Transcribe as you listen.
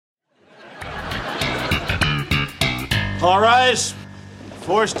All rise.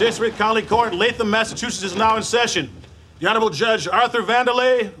 Fourth District County Court, Latham, Massachusetts is now in session. The Honorable Judge Arthur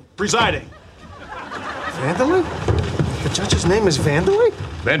Vandelay presiding. Vandelay? The judge's name is Vandelay?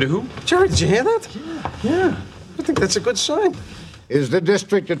 Vander who? Jerry, did you hear that? Yeah. I think that's a good sign. Is the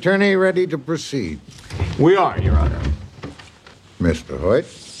district attorney ready to proceed? We are, Your Honor. Mr.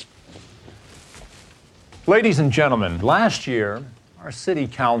 Hoyt? Ladies and gentlemen, last year, our city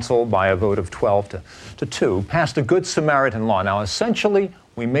council, by a vote of 12 to 2, passed a Good Samaritan law. Now, essentially,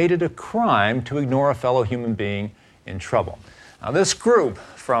 we made it a crime to ignore a fellow human being in trouble. Now, this group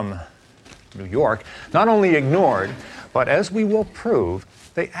from New York not only ignored, but as we will prove,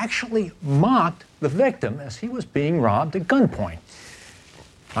 they actually mocked the victim as he was being robbed at gunpoint.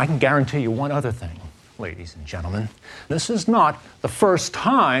 I can guarantee you one other thing, ladies and gentlemen. This is not the first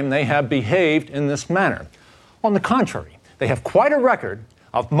time they have behaved in this manner. On the contrary, they have quite a record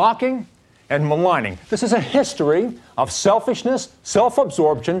of mocking and maligning. This is a history of selfishness,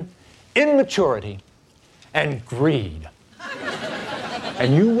 self-absorption, immaturity, and greed.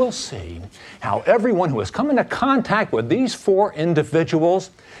 And you will see how everyone who has come into contact with these four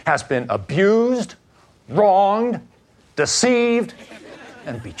individuals has been abused, wronged, deceived,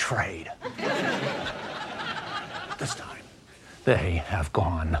 and betrayed. This time, they have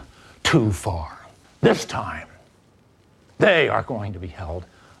gone too far. This time, they are going to be held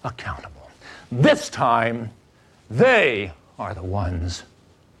accountable. This time, they are the ones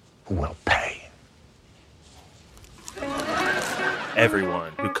who will pay.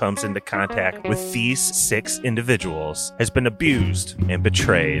 Everyone who comes into contact with these 6 individuals has been abused and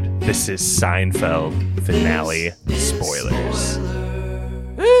betrayed. This is Seinfeld finale spoilers.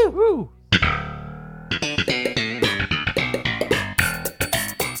 Woo!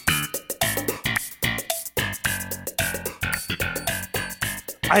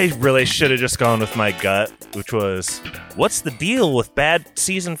 I really should have just gone with my gut, which was, what's the deal with bad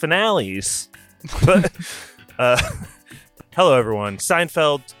season finales? But, hello everyone,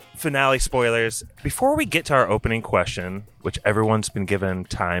 Seinfeld finale spoilers. Before we get to our opening question, which everyone's been given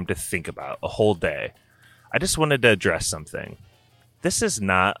time to think about, a whole day, I just wanted to address something. This is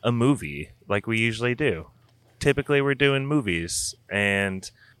not a movie like we usually do. Typically we're doing movies,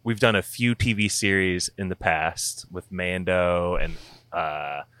 and we've done a few TV series in the past with Mando and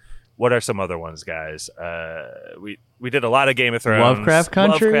what are some other ones, guys? We did a lot of Game of Thrones. Lovecraft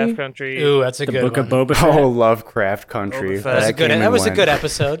Country? Lovecraft Country. Ooh, that's a The good Book one. of Boba Fett. Oh, Lovecraft Country. That was a good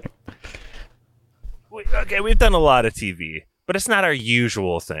episode. We've done a lot of TV, but it's not our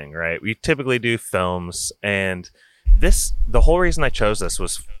usual thing, right? We typically do films, and the whole reason I chose this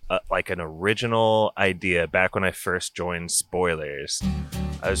was like an original idea back when I first joined Spoilers.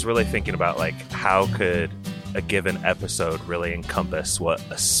 I was really thinking about like how could a given episode really encompass what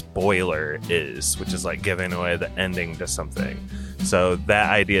a spoiler is, which is like giving away the ending to something. So that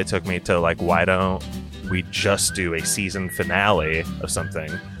idea took me to like, why don't we just do a season finale of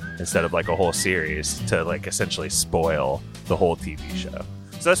something instead of like a whole series to like essentially spoil the whole TV show.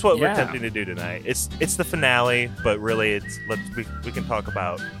 So that's what we're attempting to do tonight. It's the finale, but really we can talk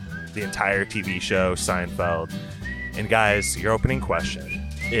about the entire TV show, Seinfeld. And guys, your opening question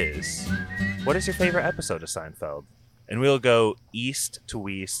is, what is your favorite episode of Seinfeld? And we'll go east to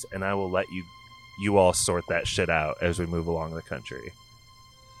west, and I will let you all sort that shit out as we move along the country.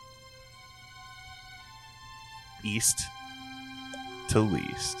 East to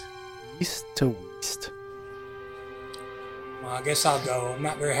least. East to west. Well, I guess I'll go. I'm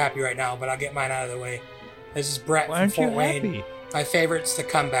not very happy right now, but I'll get mine out of the way. This is Brett Why from aren't you Fort Wayne. happy? My favorite's The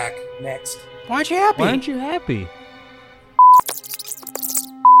Comeback. Next. Why aren't you happy? Why aren't you happy?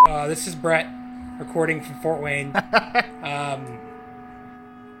 This is Brett, recording from Fort Wayne.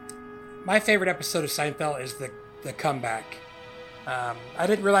 My favorite episode of Seinfeld is The Comeback. I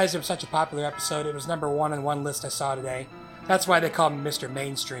didn't realize it was such a popular episode. It was number 1 on one list I saw today. That's why they call him Mr.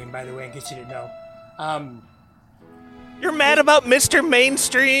 Mainstream, by the way, in case you didn't know. You're mad about Mr.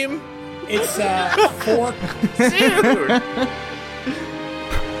 Mainstream? It's 4... Dude!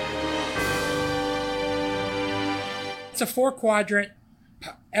 It's a 4-quadrant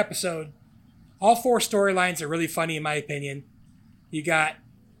episode. All 4 storylines are really funny, in my opinion. You got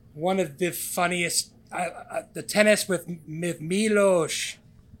one of the funniest, the tennis with Milos.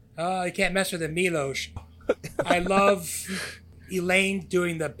 Oh, you can't mess with the Milos. I love Elaine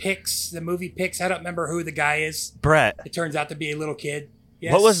doing the picks, the movie picks. I don't remember who the guy is. Brett. It turns out to be a little kid.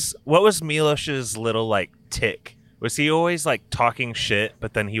 Yes. What was Milos's little like tick? Was he always like talking shit,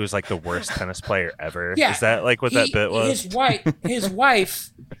 but then he was like the worst tennis player ever? Yeah. Is that like what that bit was? His wife,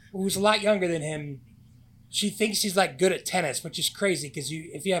 who's a lot younger than him, she thinks he's like good at tennis, which is crazy because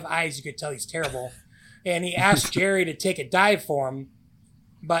if you have eyes, you could tell he's terrible. and he asks Jerry to take a dive for him,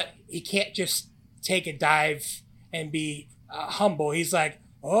 but he can't just take a dive and be humble. He's like,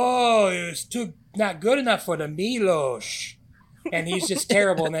 oh, it was not good enough for the Milos. And he's just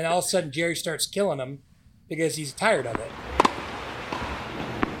terrible. And then all of a sudden, Jerry starts killing him because he's tired of it.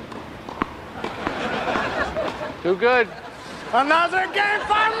 Too good. Another game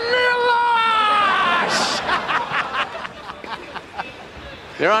for Milos!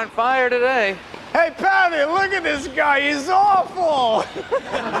 You're on fire today. Hey, Patty, look at this guy. He's awful.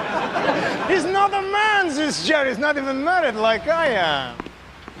 He's not a man, this Jerry. He's not even married like I am.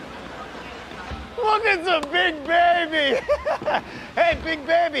 Look at the big baby. Hey, big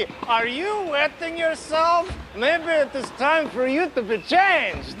baby, are you wetting yourself? Maybe it is time for you to be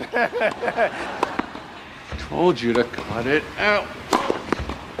changed. Told you to cut it out.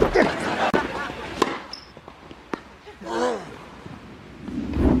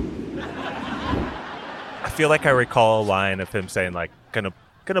 I feel like I recall a line of him saying, like, gonna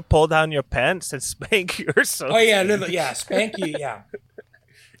pull down your pants and spank you or something. Oh, yeah, spank you, yeah.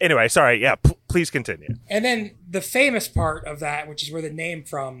 Anyway, sorry, yeah, please continue. And then the famous part of that, which is where the name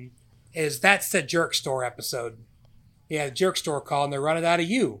from, is that's the Jerk Store episode. Yeah, the Jerk Store call, and they're running out of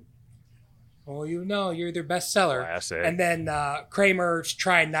you. Well, you know, you're their best seller. Classic. And then Kramer's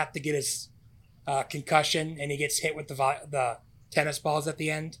trying not to get his concussion, and he gets hit with the tennis balls at the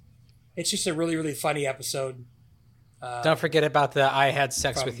end. It's just a really, really funny episode. Don't forget about the I had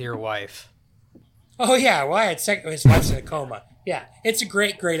sex with your wife. Oh, yeah, well, I had sex with his wife's in a coma. Yeah, it's a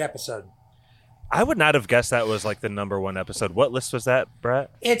great, great episode. I would not have guessed that was like the number one episode. What list was that,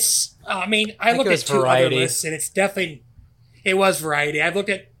 Brett? It's, I looked at two other lists, and it was Variety. I've looked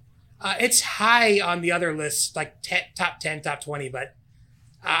at, it's high on the other lists, like top 10, top 20, but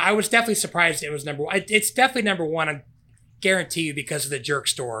I was definitely surprised it was number one. It's definitely number one, I guarantee you, because of the Jerk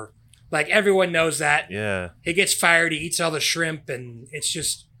Store. Like, everyone knows that. Yeah. He gets fired, he eats all the shrimp, and it's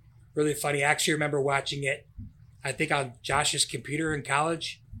just really funny. I actually remember watching it, I think on Josh's computer in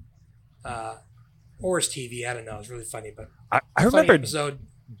college, or his TV. I don't know. It was really funny, but I remember episode.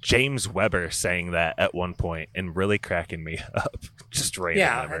 James Weber saying that at one point and really cracking me up. Just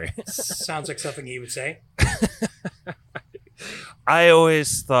random memory. Sounds like something he would say. I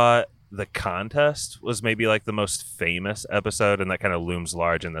always thought the contest was maybe like the most famous episode, and that kind of looms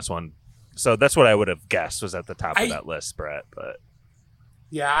large in this one. So that's what I would have guessed was at the top of that list, Brett. But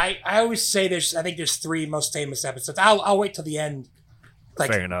yeah, I always say I think there's three most famous episodes. I'll wait till the end,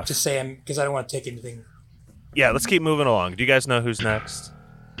 fair enough, to say them because I don't want to take anything. Yeah, let's keep moving along. Do you guys know who's next?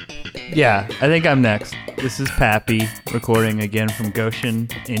 Yeah, I think I'm next. This is Pappy, recording again from Goshen,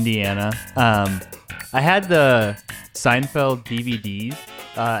 Indiana. I had the Seinfeld DVDs.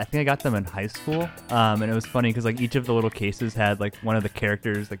 I think I got them in high school, and it was funny because like each of the little cases had like one of the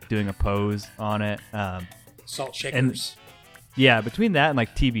characters like doing a pose on it. Salt shakers. And yeah, between that and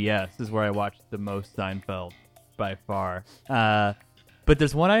like TBS is where I watched the most Seinfeld by far. But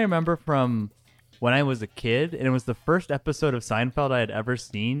there's one I remember from when I was a kid, and it was the first episode of Seinfeld I had ever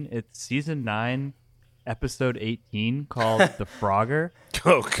seen. It's season 9, episode 18, called The Frogger.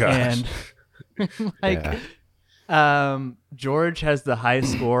 Oh gosh. And George has the high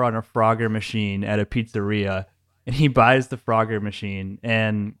score on a Frogger machine at a pizzeria, and he buys the Frogger machine.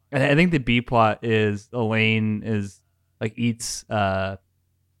 And I think the B plot is Elaine eats the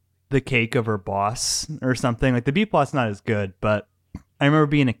cake of her boss or something. Like the B plot's not as good, but I remember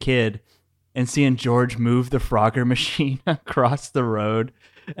being a kid and seeing George move the Frogger machine across the road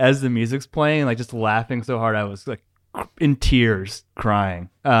as the music's playing, like just laughing so hard I was like in tears, crying.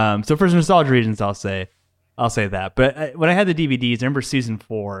 So for nostalgia reasons, I'll say that. But when I had the DVDs, I remember season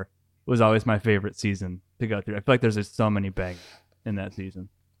 4 was always my favorite season to go through. I feel like there's just so many bangs in that season.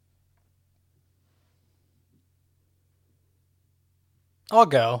 I'll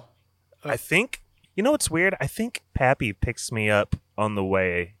go. I think, you know what's weird? I think Pappy picks me up on the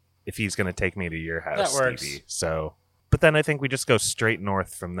way if he's going to take me to your house, That works. Stevie. So, but then I think we just go straight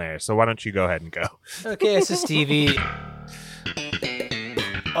north from there. So why don't you go ahead and go? Okay, this is Stevie.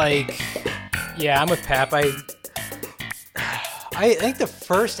 I'm with Pap. I think the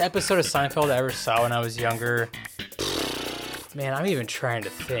first episode of Seinfeld I ever saw when I was younger, man, I'm even trying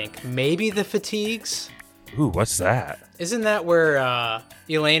to think. Maybe The Fatigues? Ooh, what's that? Isn't that where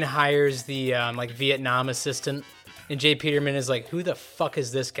Elaine hires the Vietnam assistant, and Jay Peterman is like, "Who the fuck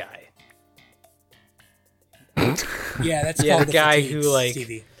is this guy?" Yeah, that's the called guy Fatigues, who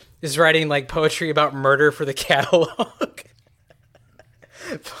Stevie. is writing poetry about murder for the catalog.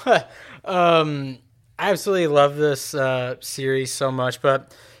 But I absolutely love this series so much,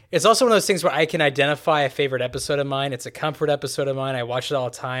 but it's also one of those things where I can identify a favorite episode of mine. It's a comfort episode of mine. I watch it all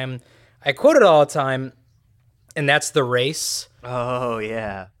the time. I quote it all the time. and that's The Race. Oh,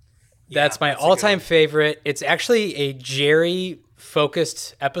 yeah. That's my all-time favorite. It's actually a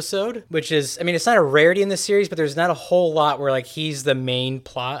Jerry-focused episode, which is, I mean, it's not a rarity in the series, but there's not a whole lot where like he's the main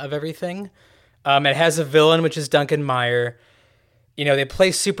plot of everything. It has a villain, which is Duncan Meyer. You know, they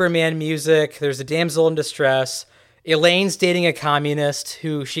play Superman music. There's a damsel in distress. Elaine's dating a communist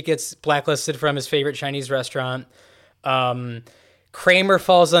who she gets blacklisted from his favorite Chinese restaurant. Kramer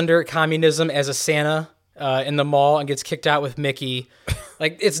falls under communism as a Santa in the mall and gets kicked out with Mickey.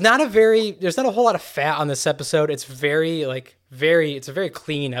 Like, there's not a whole lot of fat on this episode. It's it's a very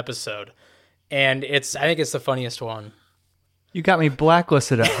clean episode. And I think it's the funniest one. You got me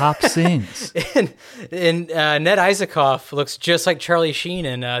blacklisted at Hop Sings. and Ned Isakoff looks just like Charlie Sheen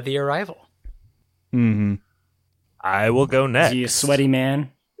in The Arrival. Mm-hmm. I will go next. Is he a sweaty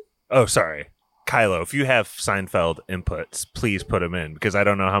man? Oh, sorry. Kylo, if you have Seinfeld inputs, please put them in, because I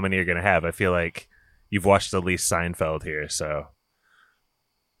don't know how many you're going to have. I feel like you've watched the least Seinfeld here, so.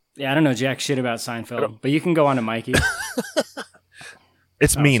 Yeah, I don't know jack shit about Seinfeld, but you can go on to Mikey.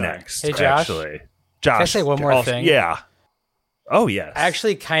 It's me next, Hey, Josh. actually. Josh. Can I say one more thing? Yeah. Oh, yes. I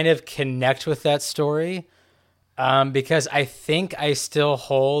actually kind of connect with that story because I think I still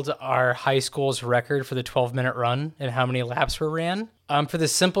hold our high school's record for the 12-minute run and how many laps were ran. For the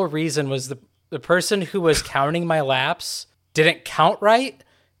simple reason was the person who was counting my laps didn't count right,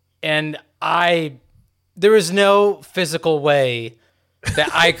 and there was no physical way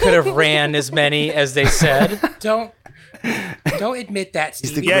that I could have ran as many as they said. Don't admit that,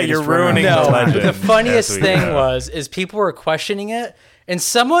 Steve. Yeah, you're ruining the legend. The funniest thing is people were questioning it, and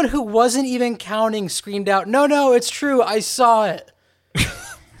someone who wasn't even counting screamed out, "No, it's true. I saw it."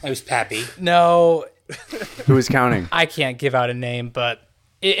 It was Pappy. No. Who was counting? I can't give out a name, but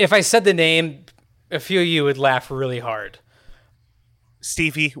if I said the name, a few of you would laugh really hard.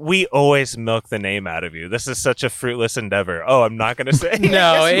 Stevie, we always milk the name out of you. This is such a fruitless endeavor. Oh, I'm not going to say.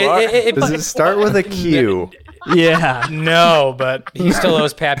 No, Does it start with a Q? Yeah. No, but he still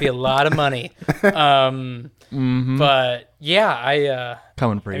owes Pappy a lot of money. But yeah,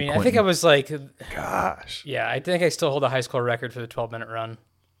 coming for you. I mean, Quentin. I think I was like, gosh. Yeah, I think I still hold a high school record for the 12-minute run.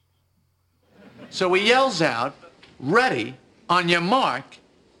 So he yells out, "Ready, on your mark,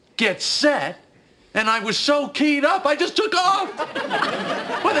 get set." And I was so keyed up, I just took off.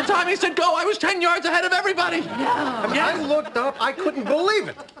 By the time he said go, I was 10 yards ahead of everybody. No. I looked up, I couldn't believe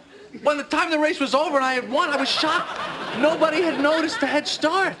it. By the time the race was over and I had won, I was shocked. Nobody had noticed the head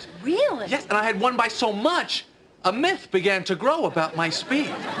start. Really? Yes, and I had won by so much, a myth began to grow about my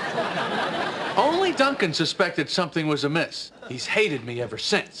speed. Only Duncan suspected something was amiss. He's hated me ever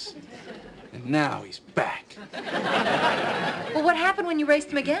since. And now he's back. Well, what happened when you raced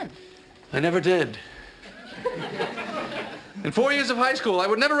him again? I never did. In 4 years of high school, I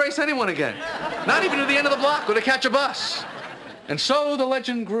would never race anyone again. Not even to the end of the block or to catch a bus. And so the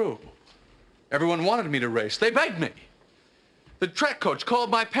legend grew. Everyone wanted me to race. They begged me. The track coach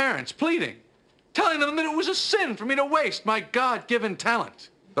called my parents, pleading, telling them that it was a sin for me to waste my God-given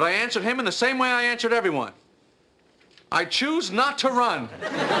talent. But I answered him in the same way I answered everyone. I choose not to run.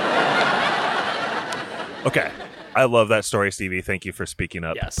 Okay. I love that story, Stevie. Thank you for speaking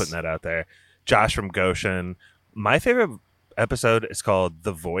up, Yes. putting that out there. Josh from Goshen. My favorite episode is called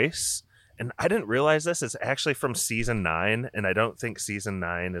The Voice. And I didn't realize this. It's actually from season 9. And I don't think season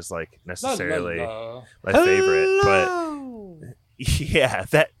 9 is like necessarily my favorite. But yeah,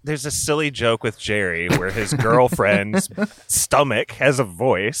 there's a silly joke with Jerry where his girlfriend's stomach has a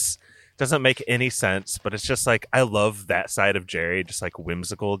voice. Doesn't make any sense, but it's just like, I love that side of Jerry, just like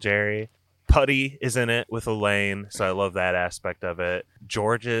whimsical Jerry. Putty is in it with Elaine, so I love that aspect of it.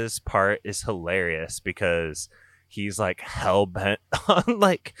 George's part is hilarious because he's like hell-bent on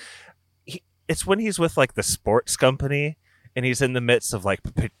like... It's when he's with like the sports company and he's in the midst of like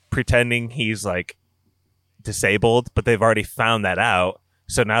pretending he's like disabled, but they've already found that out.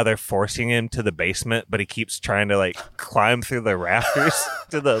 So now they're forcing him to the basement, but he keeps trying to like climb through the rafters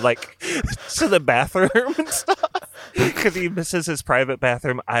to the bathroom and stuff because he misses his private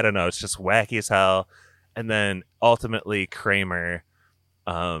bathroom. I don't know. It's just wacky as hell. And then ultimately Kramer,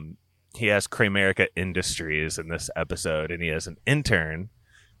 he has Kramerica Industries in this episode and he has an intern.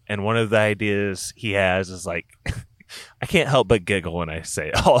 And one of the ideas he has is like, I can't help but giggle when I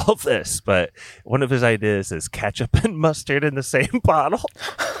say all of this, but one of his ideas is ketchup and mustard in the same bottle.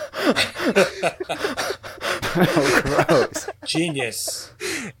 Oh, gross. Genius.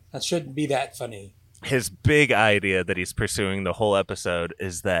 That shouldn't be that funny. His big idea that he's pursuing the whole episode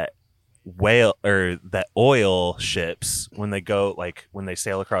is that oil ships, when they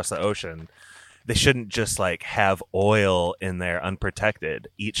sail across the ocean, they shouldn't just like have oil in there unprotected.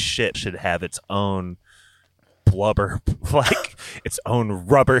 Each ship should have its own blubber, like its own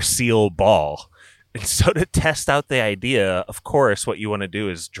rubber seal ball. And so to test out the idea, of course, what you want to do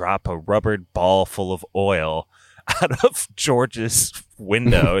is drop a rubbered ball full of oil out of George's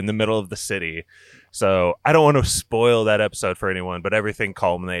window in the middle of the city. So I don't want to spoil that episode for anyone, but everything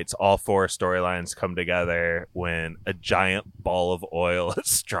culminates. All 4 storylines come together when a giant ball of oil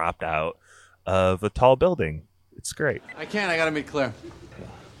is dropped out of a tall building. It's great. I can't. I gotta meet Claire.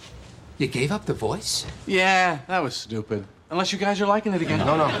 You gave up the voice? Yeah, that was stupid. Unless you guys are liking it again.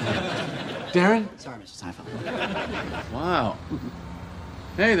 No. Darren? Sorry, Mr. Seinfeld. Wow.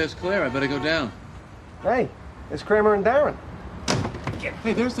 Hey, there's Claire. I better go down. Hey, it's Kramer and Darren.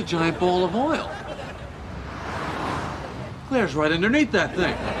 Hey, there's the giant ball of oil. Claire's right underneath that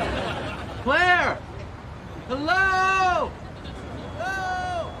thing. Claire! Hello!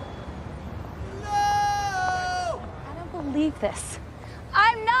 I don't believe this.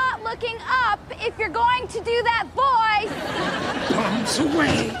 I'm not looking up if you're going to do that voice. Bombs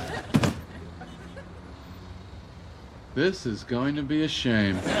away. This is going to be a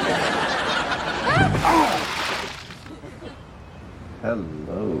shame.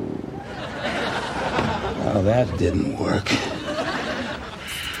 Hello. Well, that didn't work.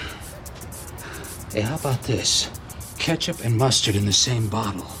 Hey, how about this? Ketchup and mustard in the same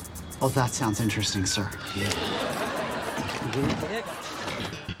bottle. Oh, that sounds interesting, sir. Yeah.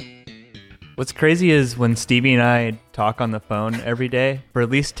 What's crazy is when Stevie and I talk on the phone every day, for at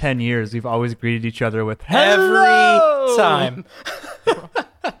least 10 years, we've always greeted each other with hello! Every time.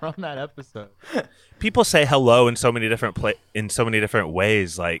 From that episode. People say hello in so many different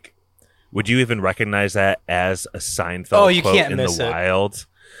ways. Like, would you even recognize that as a Seinfeld quote in the wild?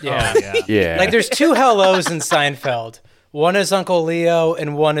 Yeah. Yeah. Like, there's 2 hellos in Seinfeld. One is Uncle Leo,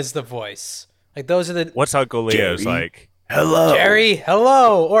 and one is the voice. Like, those are the... What's Uncle Leo's Jerry? like? Hello. Jerry,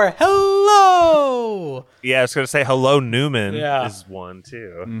 hello. Or hello. Yeah, I was going to say hello Newman Yeah. is one,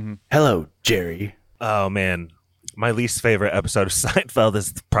 too. Mm-hmm. Hello, Jerry. Oh, man. My least favorite episode of Seinfeld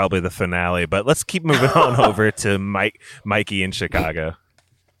is probably the finale, but let's keep moving on over to Mikey in Chicago.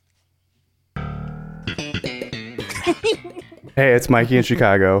 Hey, it's Mikey in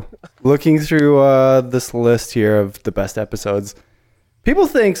Chicago. Looking through this list here of the best episodes, people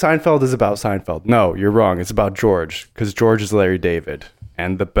think Seinfeld is about Seinfeld. No, you're wrong. It's about George, because George is Larry David.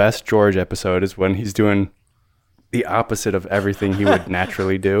 And the best George episode is when he's doing the opposite of everything he would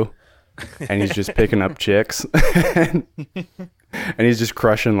naturally do. And he's just picking up chicks. and he's just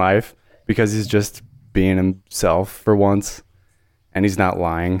crushing life because he's just being himself for once. And he's not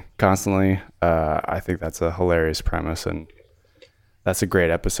lying constantly. I think that's a hilarious premise, and that's a great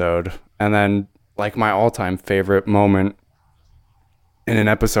episode. And then, like, my all-time favorite moment in an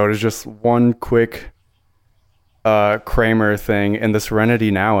episode is just one quick Kramer thing in the Serenity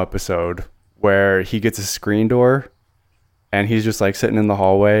Now episode where he gets a screen door and he's just like sitting in the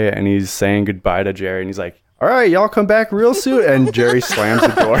hallway and he's saying goodbye to Jerry and he's like, all right, y'all come back real soon. And Jerry slams the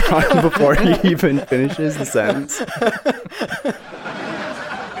door on him before he even finishes the sentence.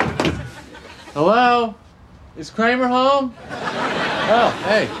 Hello? Is Kramer home? Oh,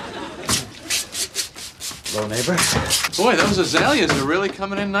 hey. Hello, neighbor. Boy, those azaleas are really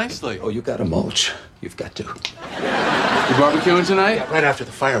coming in nicely. Oh, you gotta mulch. You've got to. You barbecuing tonight? Yeah, right after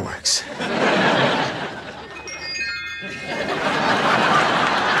the fireworks.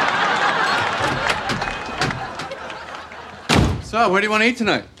 So, where do you want to eat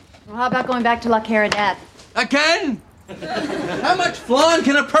tonight? Well, how about going back to La Caridad? Again? How much flan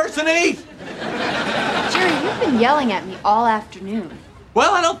can a person eat? Jerry, you've been yelling at me all afternoon.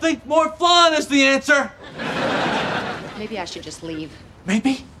 Well, I don't think more flan is the answer. Maybe I should just leave.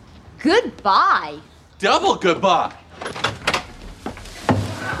 Maybe. Goodbye. Double goodbye.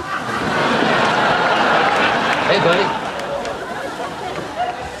 Hey, buddy.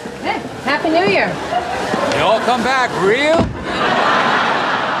 Hey, Happy New Year. You all come back real?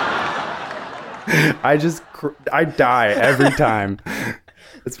 I die every time.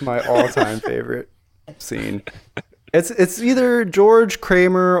 It's my all-time favorite scene. It's either George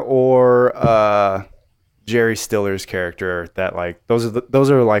Kramer or Jerry Stiller's character that, like,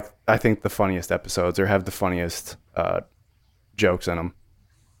 those are like, I think, the funniest episodes or have the funniest jokes in them.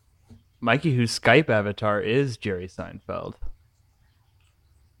 Mikey, whose Skype avatar is Jerry Seinfeld.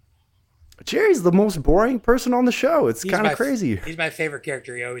 Jerry's the most boring person on the show. It's kind of crazy. He's my favorite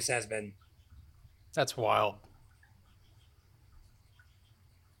character. He always has been. That's wild.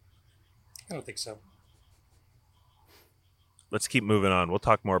 I don't think so. Let's keep moving on. We'll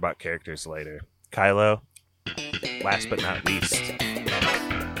talk more about characters later. Kylo, last but not least.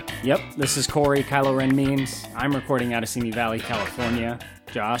 Yep, this is Corey, Kylo Ren Memes. I'm recording out of Simi Valley, California.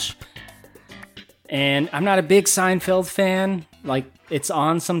 Josh. And I'm not a big Seinfeld fan. Like, it's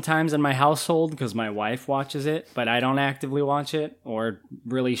on sometimes in my household because my wife watches it, but I don't actively watch it or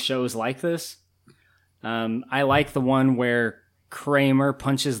really shows like this. I like the one where Kramer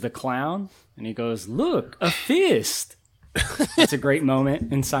punches the clown and he goes, "Look, a fist." It's a great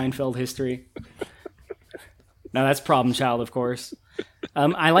moment in Seinfeld history. Now that's Problem Child, of course.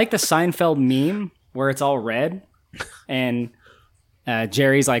 I like the Seinfeld meme where it's all red and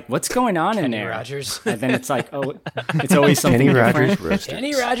Jerry's like, "What's going on in there?" Rogers. And then it's like, oh, it's always something Kenny different. Rogers Roasters.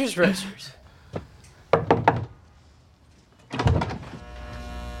 Kenny Rogers Roasters.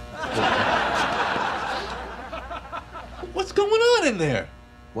 What's going on in there?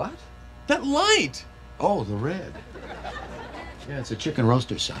 What? That light. Oh, the red. Yeah, it's a chicken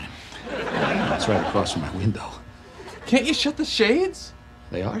roaster sign. It's right across from my window. Can't you shut the shades?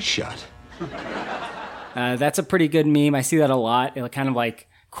 They are shut. That's a pretty good meme. I see that a lot. It kind of like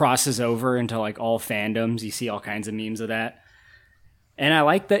crosses over into like all fandoms. You see all kinds of memes of that. And I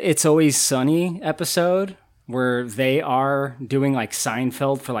like the It's Always Sunny episode where they are doing like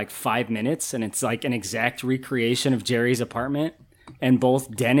Seinfeld for like 5 minutes and it's like an exact recreation of Jerry's apartment. And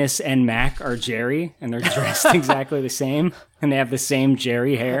both Dennis and Mac are Jerry and they're dressed exactly the same. And they have the same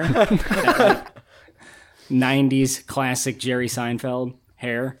Jerry hair. That, like, 90s classic Jerry Seinfeld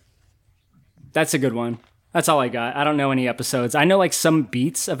hair. That's a good one. That's all I got. I don't know any episodes. I know like some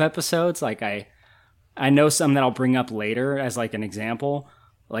beats of episodes. Like I know some that I'll bring up later as like an example.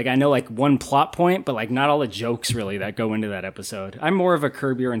 Like I know like one plot point, but like not all the jokes really that go into that episode. I'm more of a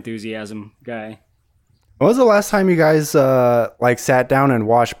Curb Your Enthusiasm guy. When was the last time you guys like sat down and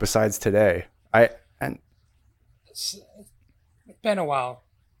watched besides today? It's been a while.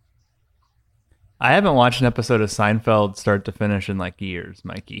 I haven't watched an episode of Seinfeld start to finish in like years,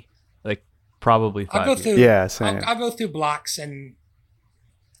 Mikey. Like probably 5 I'll go years. through. Yeah, same. I'll go through blocks, and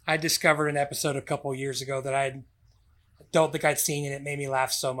I discovered an episode a couple years ago that I don't think I'd seen, and it made me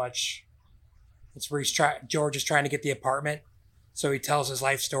laugh so much. It's where George is trying to get the apartment, so he tells his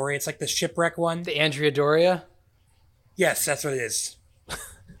life story. It's like the shipwreck one. The Andrea Doria? Yes, that's what it is.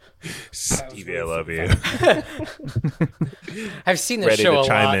 Stevie, I love you. I've seen this Ready show to a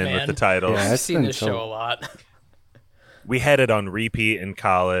chime lot, in man. with the title. I've seen this show a lot. We had it on repeat in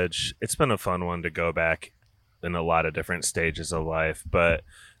college. It's been a fun one to go back in a lot of different stages of life. But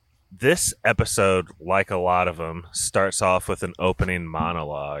this episode, like a lot of them, starts off with an opening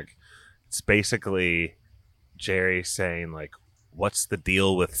monologue. It's basically Jerry saying, like, what's the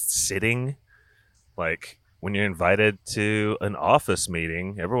deal with sitting? Like, when you're invited to an office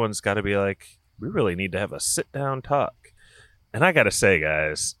meeting, everyone's got to be like, we really need to have a sit-down talk. And I got to say,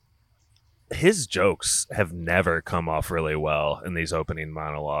 guys, his jokes have never come off really well in these opening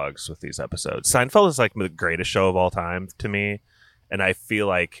monologues with these episodes. Seinfeld is like the greatest show of all time to me, and I feel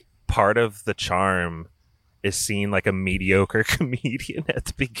like part of the charm is seeing like a mediocre comedian at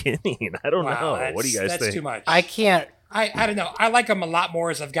the beginning. I don't know. What do you guys think? That's too much. I can't. I don't know. I like them a lot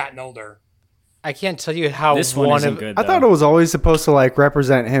more as I've gotten older. I can't tell you how This one isn't good, I thought it was always supposed to like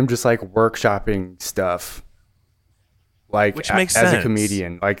represent him just like workshopping stuff. Like Which makes as a sense.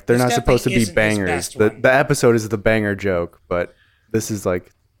 comedian. Like they're This not supposed to be definitely isn't his bangers. best The one. the episode is the banger joke, but this is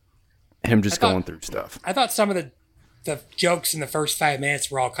like him just I thought- going through stuff. I thought some of the jokes in the first 5 minutes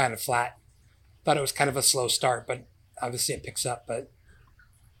were all kind of flat. Thought it was kind of a slow start, but obviously it picks up. But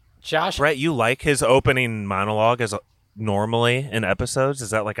Josh, Brett, you like his opening monologue as normally in episodes? Is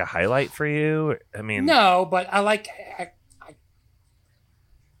that like a highlight for you? I mean, no, but I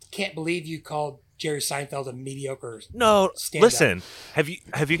can't believe you called Jerry Seinfeld a mediocre. no. stand-up. Listen, have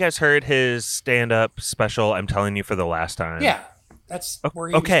you guys heard his stand-up special? I'm telling you for the last time. Yeah, that's where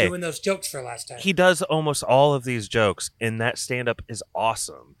he okay. was doing those jokes for last time. He does almost all of these jokes, and that stand-up is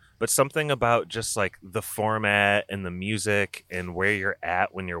awesome. But something about just like the format and the music and where you're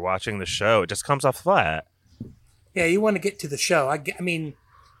at when you're watching the show, it just comes off flat. Yeah, you want to get to the show. I mean,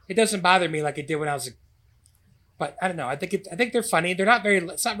 it doesn't bother me like it did when I was a. But I don't know. I think they're funny. They're not very.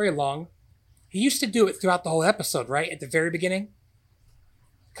 It's not very long. He used to do it throughout the whole episode, right at the very beginning.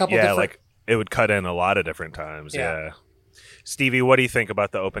 Yeah, different- like it would cut in a lot of different times. Yeah. Stevie, what do you think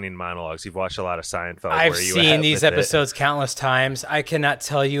about the opening monologues? You've watched a lot of Seinfeld. I've Where you seen at these with it? episodes countless times. I cannot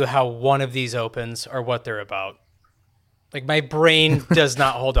tell you how one of these opens or what they're about. Like my brain does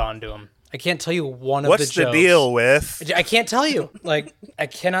not hold on to them. I can't tell you one of What's the jokes. the deal with? I can't tell you. Like I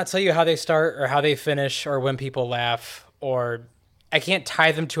cannot tell you how they start or how they finish or when people laugh, or I can't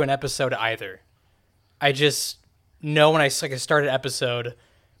tie them to an episode either. I just know when I start an episode,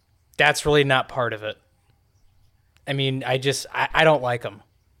 that's really not part of it. I mean, I don't like them.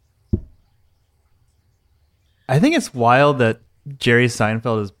 I think it's wild that Jerry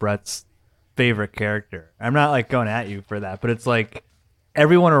Seinfeld is Brett's favorite character. I'm not like going at you for that, but it's like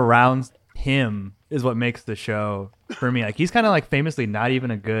everyone around him is what makes the show for me. Like he's kind of like famously not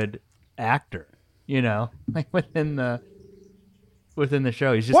even a good actor, you know, like within the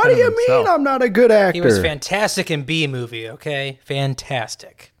show. He's just What kind do of you himself. mean I'm not a good actor? He was fantastic in B Movie, okay?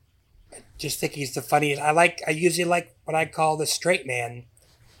 Fantastic. Just think he's the funniest. I usually like what I call the straight man,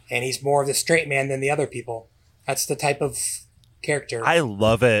 and he's more of the straight man than the other people. That's the type of character. I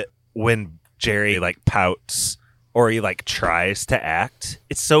love it when Jerry like pouts or he like tries to act.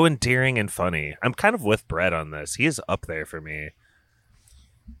 It's so endearing and funny. I'm kind of with Brett on this. He is up there for me.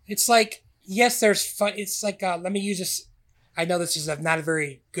 It's like, yes, there's fun. It's like, let me use this. I know this is not a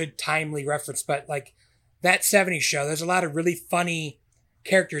very good timely reference, but like that 70s show, there's a lot of really funny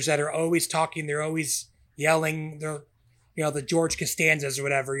characters that are always talking. They're always yelling. They're, the George Costanzas or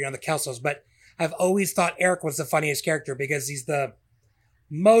whatever, the Kelsos. But I've always thought Eric was the funniest character because he's the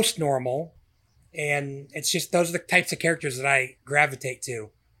most normal. And it's just, those are the types of characters that I gravitate to.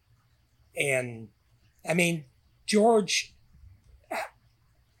 And I mean, George,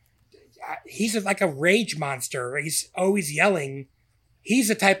 he's like a rage monster. He's always yelling. He's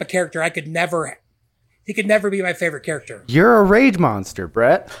the type of character he could never be my favorite character. You're a rage monster,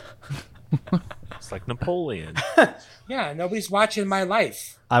 Brett. It's like Napoleon. Yeah, nobody's watching my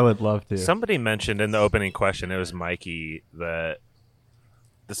life. I would love to. Somebody mentioned in the opening question, it was Mikey, that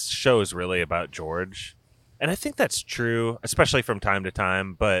this show is really about George. And I think that's true, especially from time to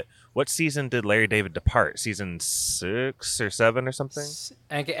time. But what season did Larry David depart? Season 6 or 7 or something?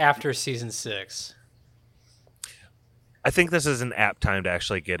 I think after season 6. I think this is an apt time to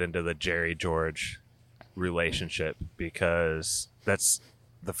actually get into the Jerry George relationship, because that's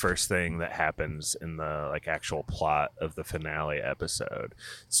the first thing that happens in the like actual plot of the finale episode.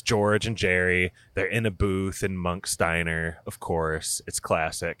 It's George and Jerry. They're in a booth in Monk's Diner. Of course, it's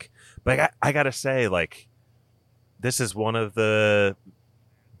classic. But I gotta say, like, this is one of the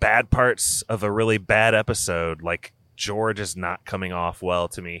bad parts of a really bad episode. Like, George is not coming off well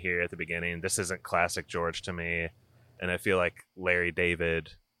to me here at the beginning. This isn't classic George to me. And I feel like Larry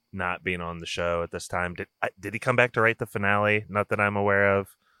David not being on the show at this time. Did he come back to write the finale? Not that I'm aware of.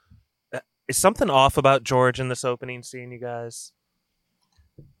 Is something off about George in this opening scene, you guys?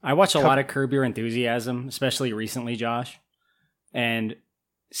 I watch a lot of Curb Your Enthusiasm, especially recently, Josh. And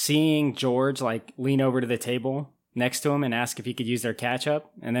seeing George like lean over to the table next to him and ask if he could use their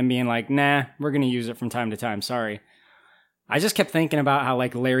ketchup, and then being like, nah, we're going to use it from time to time. Sorry. I just kept thinking about how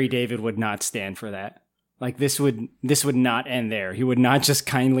like Larry David would not stand for that. Like this would not end there. He would not just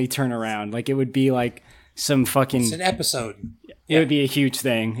kindly turn around. Like it would be like some fucking... It's an episode. It would be a huge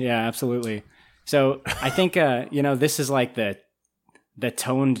thing. Yeah, absolutely. So I think, this is like the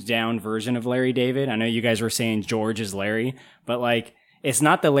toned down version of Larry David. I know you guys were saying George is Larry, but like it's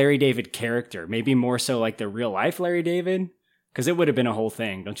not the Larry David character. Maybe more so like the real life Larry David, because it would have been a whole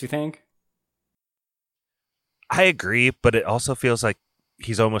thing, don't you think? I agree, but it also feels like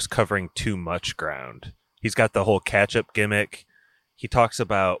he's almost covering too much ground. He's got the whole catch-up gimmick. He talks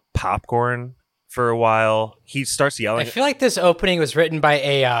about popcorn for a while. He starts yelling. I feel like this opening was written by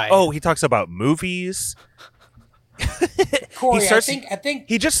AI. Oh, he talks about movies. Corey, I think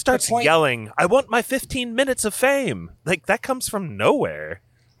he just starts yelling, I want my 15 minutes of fame. Like, that comes from nowhere.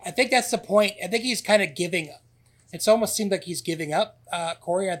 I think that's the point. I think he's kind of giving up. It's almost seemed like he's giving up,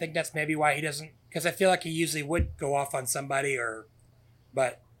 Corey. I think that's maybe why he doesn't, because I feel like he usually would go off on somebody,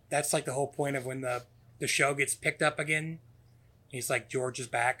 but that's like the whole point of when the show gets picked up again. He's like, George is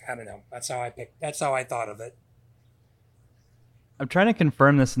back. I don't know. That's how I thought of it. I'm trying to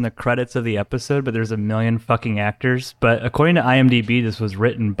confirm this in the credits of the episode, but there's a million fucking actors. But according to IMDb, this was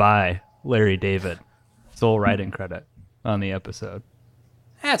written by Larry David. Sole writing credit on the episode.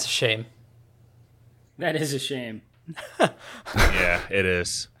 That's a shame. That is a shame. Yeah, it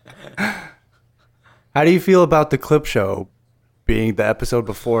is. How do you feel about the clip show being the episode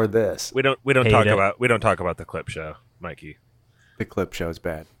before this? We don't talk about the clip show, Mikey. The clip show is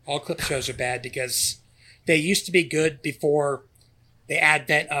bad. All clip shows are bad because they used to be good before the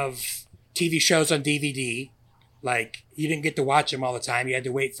advent of TV shows on DVD. Like, you didn't get to watch them all the time. You had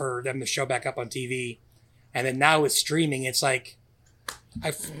to wait for them to show back up on TV. And then now with streaming, it's like,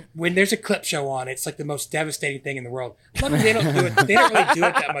 when there's a clip show on, it's like the most devastating thing in the world. Luckily, they don't do it. They don't really do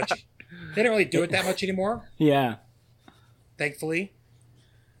it that much. They don't really do it that much anymore. Yeah. Thankfully.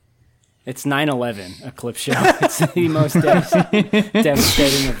 It's 9/11, a clip show. It's the most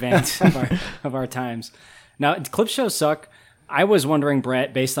devastating event of our times. Now, clip shows suck. I was wondering,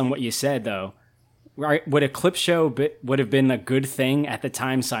 Brett, based on what you said, though, would a clip show would have been a good thing at the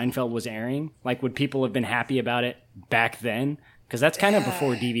time Seinfeld was airing? Like, would people have been happy about it back then? Because that's kind of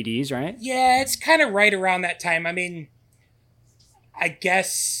before DVDs, right? Yeah, it's kind of right around that time. I mean, I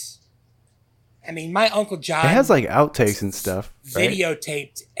guess. I mean, my Uncle John. It has like outtakes and stuff. Right?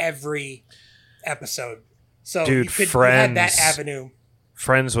 Videotaped every episode. So Dude, you had that Friends. avenue.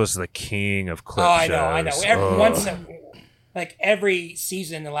 Friends was the king of clip I shows. know. Every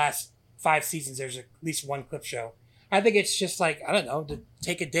season in the last 5 seasons, there's at least one clip show. I think it's just like, I don't know, to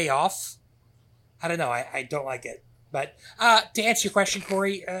take a day off. I don't know. I don't like it. But to answer your question,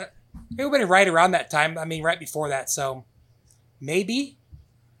 Corey, it would have been right around that time. I mean, right before that. So maybe.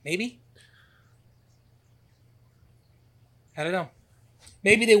 I don't know.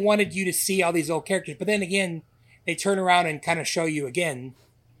 Maybe they wanted you to see all these old characters, but then again, they turn around and kind of show you again.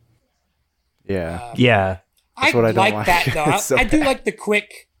 Yeah. Yeah. That's what I don't like that though. It's so I do bad. like the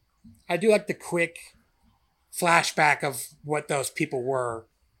quick. I do like the quick flashback of what those people were.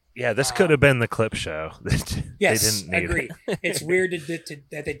 Yeah, this could have been the clip show. Yes, they didn't need agree. it. It's weird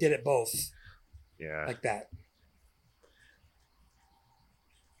that they did it both. Yeah. Like that.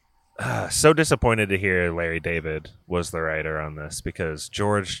 So disappointed to hear Larry David was the writer on this because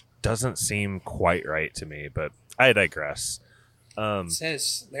George doesn't seem quite right to me, but I digress. It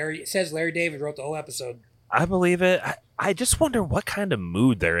says Larry David wrote the whole episode. I believe it. I just wonder what kind of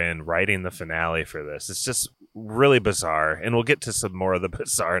mood they're in writing the finale for this. It's just really bizarre, and we'll get to some more of the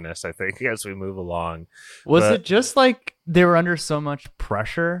bizarreness, I think, as we move along. Was it just like they were under so much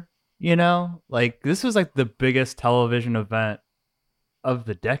pressure, you know? Like, this was like the biggest television event of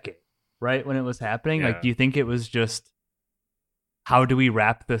the decade, right? When it was happening. Yeah. Like, do you think it was just, how do we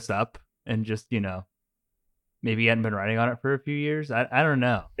wrap this up? And just, you know, maybe you hadn't been writing on it for a few years. I don't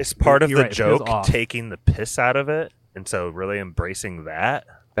know. It's part of You're the right, it feels joke off. taking the piss out of it, and so really embracing that.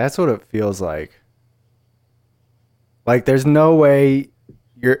 That's what it feels like. Like there's no way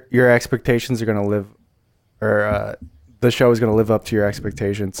your expectations are gonna live, or the show is gonna live up to your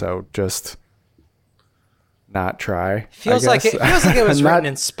expectations. So just not try. Feels like it was written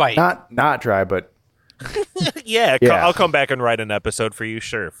in spite. Not try, but Yeah, Yeah. I'll come back and write an episode for you.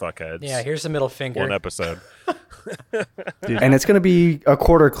 Sure, fuckheads. Yeah, here's the middle finger. One episode. and it's gonna be a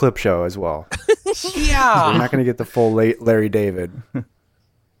quarter clip show as well. Yeah. You're not gonna get the full Larry David.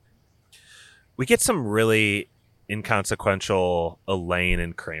 We get some really inconsequential Elaine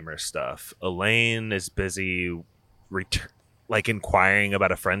and Kramer stuff. Elaine is busy inquiring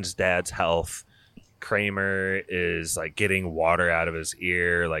about a friend's dad's health. Kramer is like getting water out of his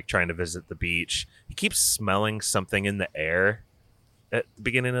ear, like trying to visit the beach. He keeps smelling something in the air at the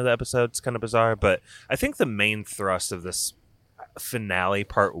beginning of the episode. It's kind of bizarre, but I think the main thrust of this finale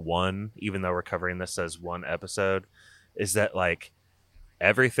part 1, even though we're covering this as one episode, is that like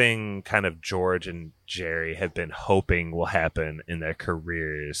everything kind of George and Jerry have been hoping will happen in their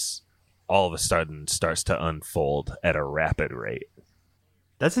careers all of a sudden starts to unfold at a rapid rate.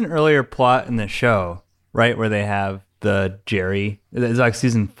 That's an earlier plot in the show, right? Where they have the Jerry. It's like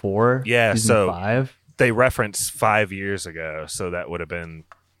season 4. Yeah, season so 5. They referenced 5 years ago, so that would have been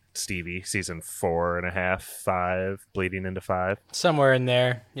Stevie, season 4.5, 5, bleeding into 5. Somewhere in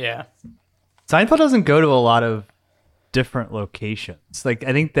there, yeah. Seinfeld doesn't go to a lot of different locations. Like,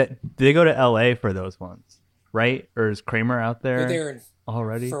 I think that they go to LA for those ones, right? Or is Kramer out there They're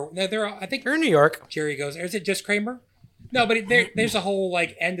already? I think they're in New York. Jerry goes. Is it just Kramer? No, but there's a whole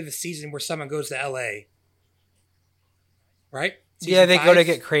like end of the season where someone goes to L.A. Right? Yeah, they Season go to 5?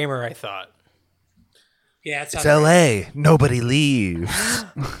 get Kramer, I thought. Yeah, It's LA. Nobody leaves.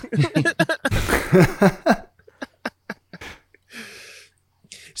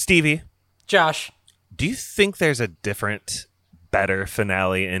 Stevie. Josh. Do you think there's a different, better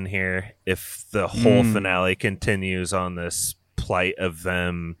finale in here if the whole finale continues on this plight of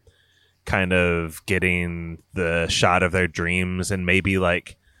them kind of getting the shot of their dreams and maybe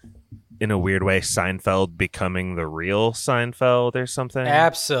like in a weird way Seinfeld becoming the real Seinfeld or something?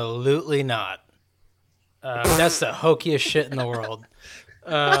 Absolutely not. That's the hokiest shit in the world.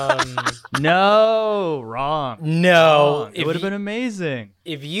 No, wrong. No. Wrong. It would have been amazing.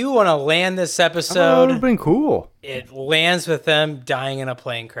 If you want to land this That episode, would have been cool. it lands with them dying in a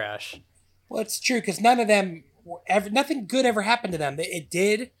plane crash. Well, it's true because none of them nothing good ever happened to them. It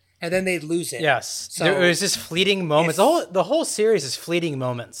did, and then they'd lose it. Yes. So There was just fleeting moments. The whole series is fleeting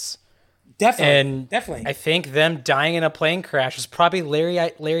moments. Definitely. I think them dying in a plane crash was probably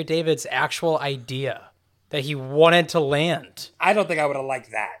Larry David's actual idea that he wanted to land. I don't think I would have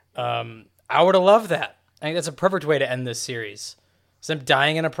liked that. I would have loved that. I think that's a perfect way to end this series. It's them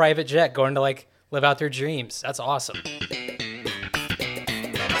dying in a private jet, going to like live out their dreams. That's awesome. It's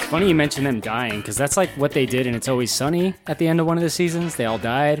funny you mentioned them dying, because that's like what they did in It's Always Sunny at the end of one of the seasons. They all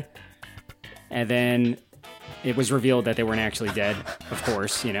died. And then it was revealed that they weren't actually dead, of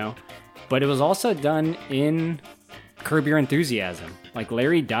course, you know. But it was also done in Curb Your Enthusiasm. Like,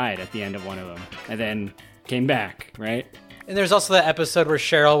 Larry died at the end of one of them and then came back, right? And there's also that episode where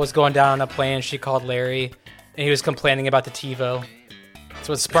Cheryl was going down on a plane and she called Larry and he was complaining about the TiVo. That's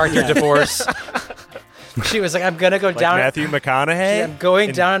what sparked their divorce. She was like, I'm going to go down. Matthew McConaughey? I'm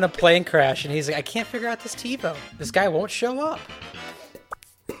going down in a plane crash. And he's like, I can't figure out this TiVo. This guy won't show up.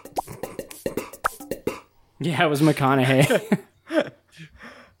 Yeah, it was McConaughey.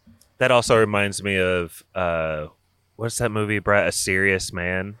 That also reminds me of, what's that movie, Brett? A Serious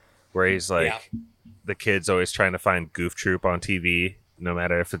Man? Where he's like, the kid's always trying to find Goof Troop on TV, no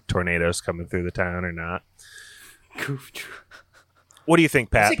matter if a tornado's coming through the town or not. Goof Troop. What do you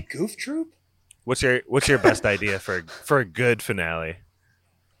think, Pat? Is it Goof Troop? What's your best idea for a good finale?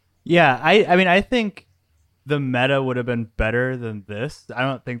 Yeah, I mean, I think the meta would have been better than this. I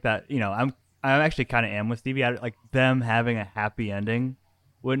don't think that, I'm actually kind of am with Stevie. Like, them having a happy ending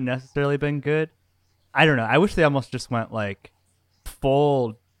wouldn't necessarily been good. I don't know. I wish they almost just went like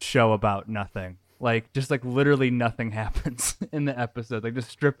full show about nothing. Like, just like literally nothing happens in the episode. Like,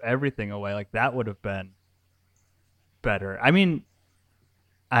 just strip everything away. Like, that would have been better. I mean,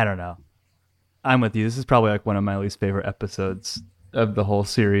 I don't know. I'm with you. This is probably like one of my least favorite episodes of the whole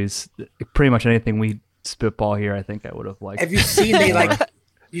series. Pretty much anything we spitball here, I think I would have liked. Have you seen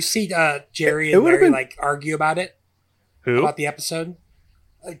you see Jerry and Larry like argue about it? Who? About the episode?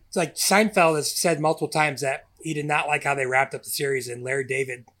 Like Seinfeld has said multiple times that he did not like how they wrapped up the series, and Larry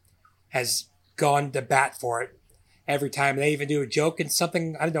David has gone to bat for it every time. They even do a joke in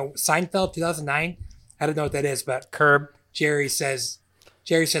something, I don't know, Seinfeld 2009? I don't know what that is, but Curb. Jerry says,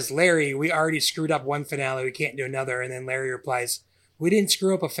 Larry, we already screwed up one finale. We can't do another. And then Larry replies, we didn't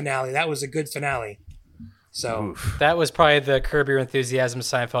screw up a finale. That was a good finale. So that was probably the Curb Your Enthusiasm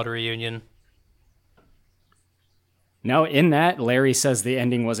Seinfeld reunion. No, in that, Larry says the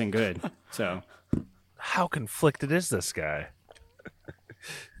ending wasn't good. So how conflicted is this guy?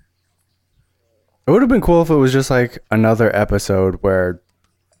 It would have been cool if it was just like another episode where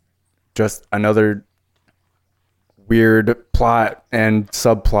just another weird plot and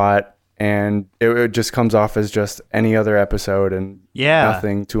subplot, and it just comes off as just any other episode and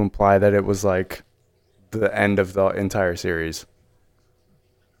nothing to imply that it was like the end of the entire series.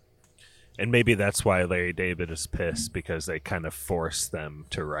 And maybe that's why Larry David is pissed, because they kind of forced them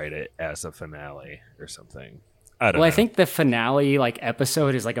to write it as a finale or something. I don't know. I think the finale like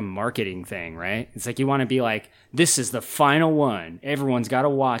episode is like a marketing thing, right? It's like you want to be like, this is the final one. Everyone's got to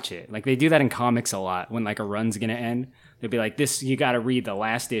watch it. Like they do that in comics a lot when like a run's going to end. They'll be like, this, you got to read the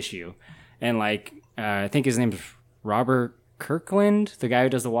last issue. And like, I think his name is Robert Kirkland, the guy who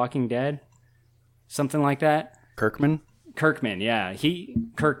does The Walking Dead. Something like that. Kirkman, yeah.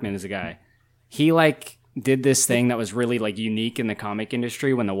 Kirkman is a guy. He like did this thing that was really like unique in the comic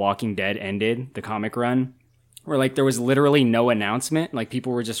industry when The Walking Dead ended, the comic run. Where like there was literally no announcement. Like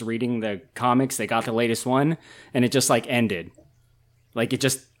people were just reading the comics. They got the latest one and it just like ended. Like it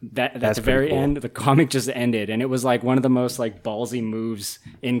just, at the very end, the comic just ended. And it was like one of the most like ballsy moves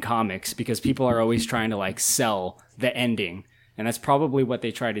in comics because people are always trying to like sell the ending. And that's probably what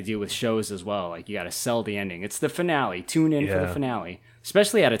they try to do with shows as well. Like you got to sell the ending. It's the finale. Tune in for the finale.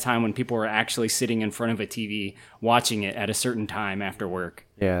 Especially at a time when people were actually sitting in front of a TV watching it at a certain time after work.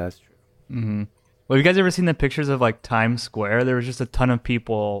 Yeah, that's true. Mm-hmm. Well, have you guys ever seen the pictures of like Times Square? There was just a ton of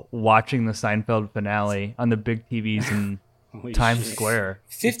people watching the Seinfeld finale on the big TVs in Times Square.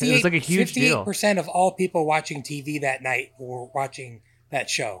 It was like a huge deal. 58% of all people watching TV that night were watching that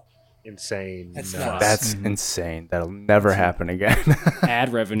show. Insane. That's nuts. nuts. That's insane. That'll never happen again.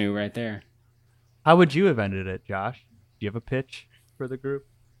 Ad revenue right there. How would you have ended it, Josh? Do you have a pitch for the group?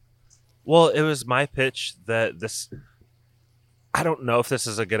 Well, it was my pitch that this... I don't know if this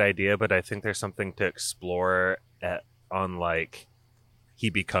is a good idea, but I think there's something to explore on like he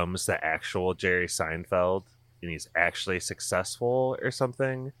becomes the actual Jerry Seinfeld and he's actually successful or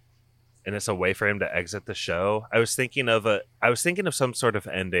something, and it's a way for him to exit the show. I was thinking of some sort of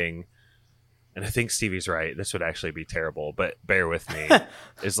ending, and I think Stevie's right. This would actually be terrible, but bear with me.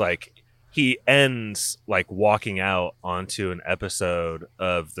 Is like he ends like walking out onto an episode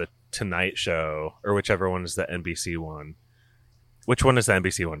of the Tonight Show, or whichever one is the NBC one. Which one is the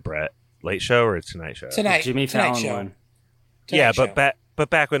NBC one, Brett? Late Show or Tonight Show? Jimmy Fallon Show. one. Yeah, but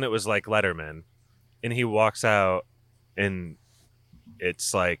back when it was like Letterman, and he walks out, and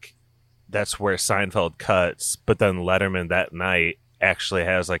it's like that's where Seinfeld cuts. But then Letterman that night actually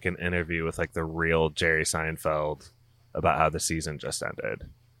has like an interview with like the real Jerry Seinfeld about how the season just ended.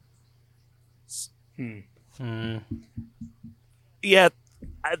 Yeah,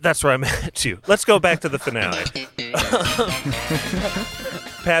 That's where I'm at too. Let's go back to the finale.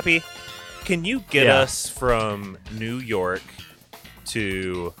 Pappy, can you get us from New York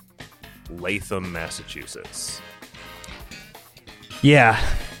to Latham, Massachusetts? Yeah.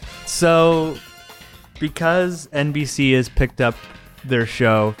 So, because NBC has picked up their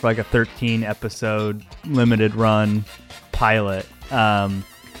show for like a 13-episode limited run pilot,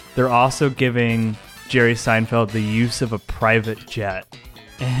 they're also giving Jerry Seinfeld the use of a private jet.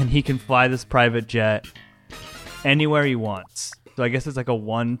 And he can fly this private jet anywhere he wants. So I guess it's like a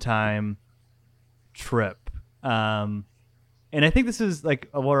one-time trip. And I think this is like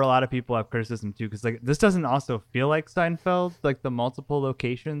where a lot of people have criticism too, because like this doesn't also feel like Seinfeld, like the multiple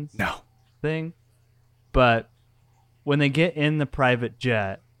locations thing. But when they get in the private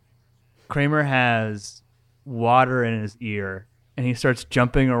jet, Kramer has water in his ear, and he starts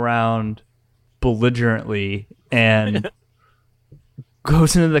jumping around belligerently and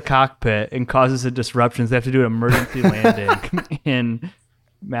goes into the cockpit and causes a disruption. They have to do an emergency landing in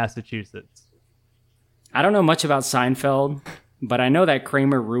Massachusetts. I don't know much about Seinfeld, but I know that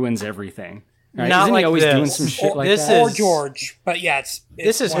Kramer ruins everything. Right? Not Isn't like he always this. doing some shit like This that? Or George, but yeah,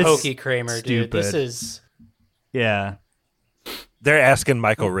 this is one- hokey Kramer, dude. This stupid. is Yeah. They're asking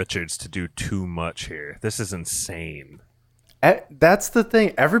Michael Richards to do too much here. This is insane. That's the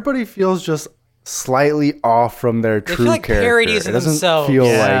thing. Everybody feels just slightly off from their They true feel like character. parodies It of doesn't themselves. feel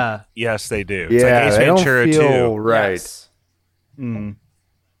Yeah. like Yes, they do. yeah, It's like Ace they don't Ventura feel 2. right. Yes.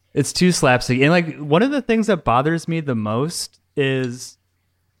 It's too slapstick. And like one of the things that bothers me the most is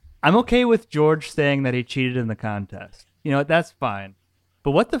I'm okay with George saying that he cheated in the contest. You know, that's fine.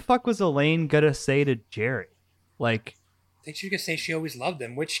 But what the fuck was Elaine gonna say to Jerry? Like, I think she's gonna say she always loved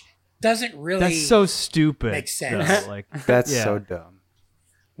him, which doesn't really. that's so stupid. Makes sense. though. Like, That's yeah. so dumb.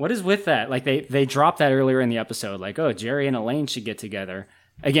 What is with that? Like they dropped that earlier in the episode. Like, oh, Jerry and Elaine should get together.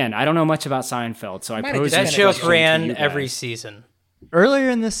 Again, I don't know much about Seinfeld, so I Might have pose just That this been a joke question to ran you every guys. season. Earlier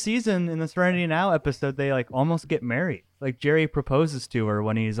in this season, in the Serenity Now episode, they like almost get married. Like Jerry proposes to her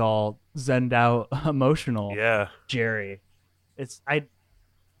when he's all zenned out, emotional. Yeah. Jerry, I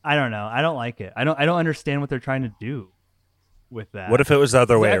don't know. I don't like it. I don't understand what they're trying to do with that. What if it was the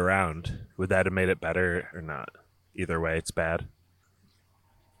other way That- around? Would that have made it better or not? Either way, it's bad.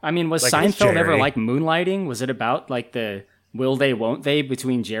 I mean, was Like, it's Seinfeld ever Jerry. like moonlighting? Was it about like the will they, won't they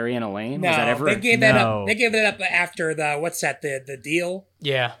between Jerry and Elaine? No, was that ever? they gave that No. up. They gave it up after the deal.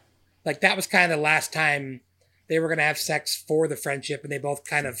 Yeah. Like that was kind of the last time they were gonna have sex for the friendship, and they both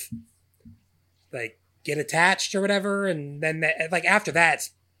kind of like get attached or whatever. And then like after that,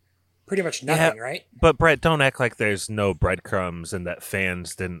 it's pretty much nothing, right? But Brett, don't act like there's no breadcrumbs and that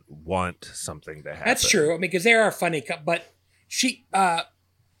fans didn't want something to happen. That's true. I mean, because they are funny, but she,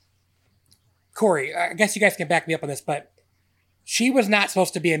 Corey, I guess you guys can back me up on this, but she was not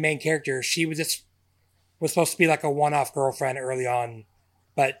supposed to be a main character. She was supposed to be like a one-off girlfriend early on,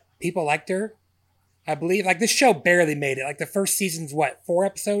 but people liked her. I believe like this show barely made it. Like the first season's what, 4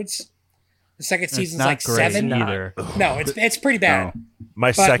 episodes? The second It's season's not like great 7. either. No, it's pretty bad. My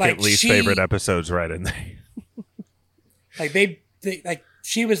But, second like, least favorite episode's right in there. Like they like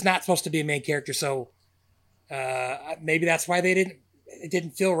she was not supposed to be a main character, so maybe that's why it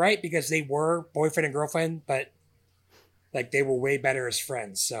didn't feel right, because they were boyfriend and girlfriend, but like they were way better as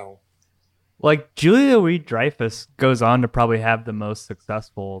friends. So Like Julia Louis-Dreyfus goes on to probably have the most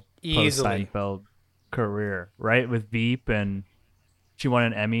successful post Easily. Seinfeld career, right? With Veep, and she won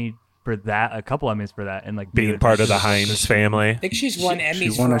an Emmy for that, a couple Emmys for that, and like Being part of the Hines family. I think she's won Emmys.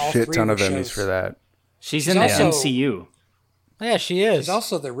 She won for a all shit 3 ton of her Emmys shows. for that. She's She's in the also- MCU. Yeah, she is. She's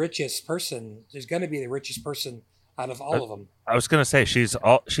also the richest person. She's going to be the richest person out of all of them. I was gonna say she was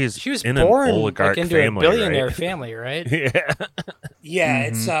in in born an oligarch like into family, a billionaire right? family, right? Yeah. Yeah,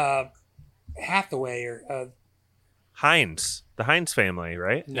 Mm-hmm. it's Hathaway or Hines, the Hines family,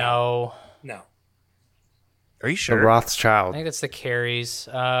 right? No. no. Are you The sure? I Rothschild. think that's the Carries.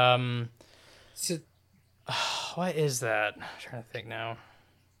 So What is that? I'm trying to think now.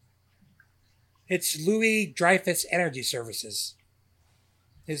 it's Louis Dreyfus Energy Services.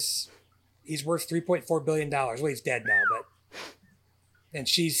 He's worth $3.4 billion. Well, he's dead now, but and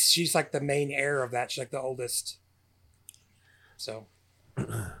she's like the main heir of that. She's like the oldest. So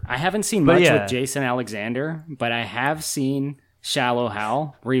I haven't seen But much yeah. with Jason Alexander, but I have seen Shallow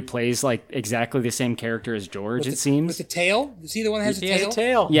Hal, where he plays like exactly the same character as George. It with seems. the tail. Is he the one that has He a has tail? a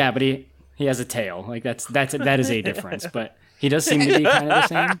tail. Yeah, but he has a tail. Like that is a difference. But he does seem to be kind of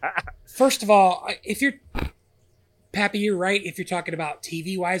the same. First of all, if you're Pappy, you're right if you're talking about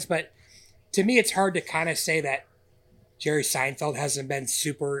TV wise, but to me, it's hard to kind of say that Jerry Seinfeld hasn't been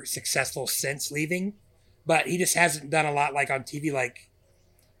super successful since leaving, but he just hasn't done a lot like on TV. Like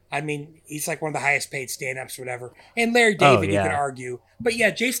I mean, he's like one of the highest paid stand-ups or whatever. And Larry David, you could argue. But yeah,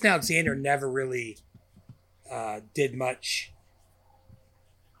 Jason Alexander never really did much.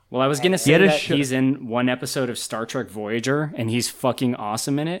 Well, I was going to say that he's in one episode of Star Trek Voyager, and he's fucking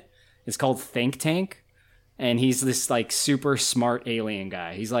awesome in it. It's called Think Tank, and he's this like super smart alien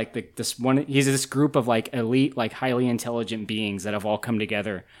guy. He's like he's this group of like elite, like highly intelligent beings that have all come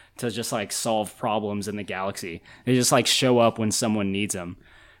together to just like solve problems in the galaxy. They just like show up when someone needs them.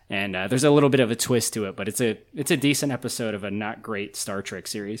 And there's a little bit of a twist to it, but it's a decent episode of a not great Star Trek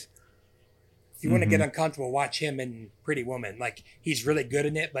series. If you want to get uncomfortable, watch him in Pretty Woman. Like, he's really good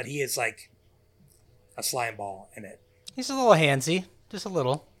in it, but he is like a slime ball in it. He's a little handsy, just a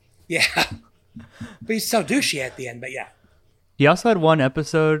little. Yeah. But he's so douchey at the end, but yeah. He also had one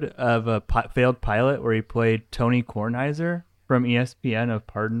episode of a failed pilot where he played Tony Kornheiser from ESPN of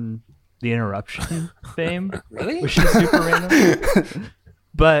Pardon the Interruption fame. Really? Which is super random.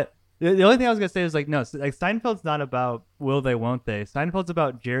 But the only thing I was going to say is, like, no, like Seinfeld's not about will they, won't they. Seinfeld's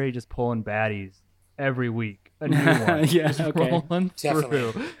about Jerry just pulling baddies every week. A new one. Yeah, just okay. rolling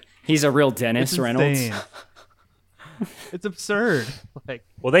through. He's a real Dennis Reynolds. It's absurd. Like,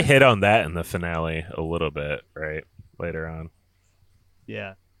 well, they hit on that in the finale a little bit, right? Later on.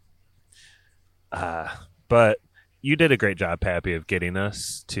 Yeah. But you did a great job, Pappy, of getting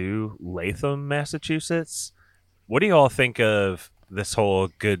us to Latham, Massachusetts. What do you all think of this whole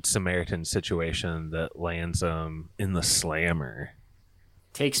Good Samaritan situation that lands them in the slammer?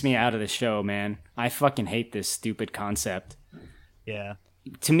 Takes me out of the show, man. I fucking hate this stupid concept. Yeah.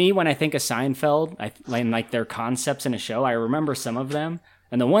 To me, when I think of Seinfeld, like their concepts in a show, I remember some of them.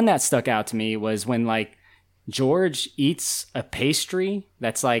 And the one that stuck out to me was when like George eats a pastry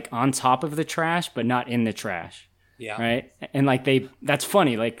that's like on top of the trash, but not in the trash. Yeah. Right. And like that's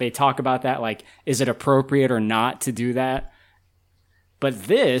funny. Like they talk about that. Like, is it appropriate or not to do that? But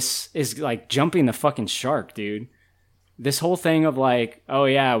this is like jumping the fucking shark, dude. This whole thing of like, oh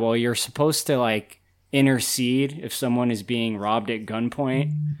yeah, well, you're supposed to like intercede if someone is being robbed at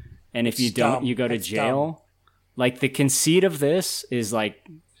gunpoint. And if you don't, you go to jail. Like the conceit of this is like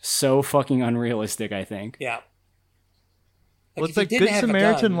so fucking unrealistic, I think. Yeah. Well, it's like Good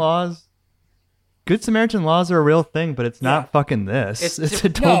Samaritan laws. Good Samaritan laws are a real thing, but it's not fucking this. It's a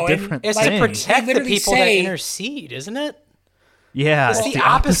total different thing. It's to protect the people that intercede, isn't it? Yeah, it's the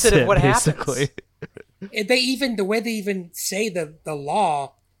opposite of what basically happens. The way they even say the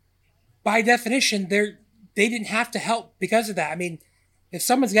law, by definition, they didn't have to help because of that. I mean, if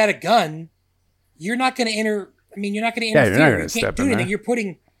someone's got a gun, you're not going to interfere. You're not going to interfere. You can't do anything.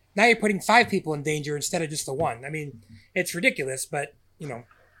 You're putting 5 people in danger instead of just the one. I mean, it's ridiculous, but you know,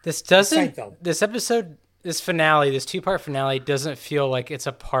 this episode, this finale, this 2-part finale doesn't feel like it's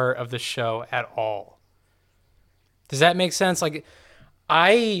a part of the show at all. Does that make sense? Like,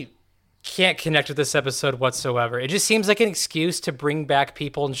 I can't connect with this episode whatsoever. It just seems like an excuse to bring back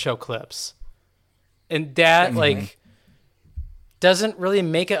people and show clips. And that, like, doesn't really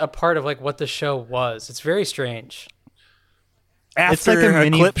make it a part of, like, what the show was. It's very strange. After it's like a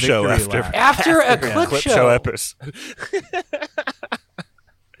mini clip show after a clip show episode.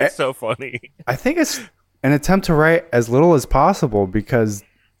 It's so funny. I think it's an attempt to write as little as possible because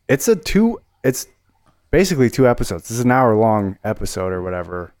it's basically 2 episodes. This is an hour-long episode or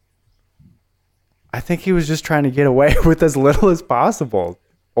whatever. I think he was just trying to get away with as little as possible.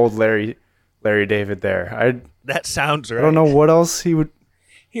 Old Larry David there. That sounds right. I don't know what else he would...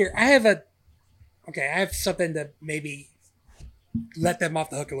 Here, I have something to maybe let them off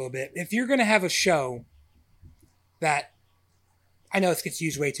the hook a little bit. If you're going to have a show that, I know this gets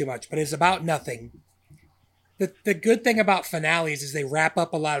used way too much, but it's about nothing. The good thing about finales is they wrap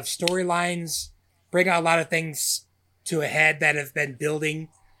up a lot of storylines, bring out a lot of things to a head that have been building.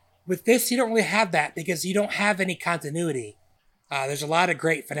 With this, you don't really have that because you don't have any continuity. There's a lot of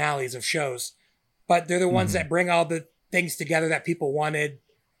great finales of shows, but they're the ones that bring all the things together that people wanted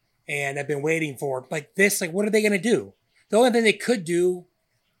and have been waiting for. Like this, like what are they going to do? The only thing they could do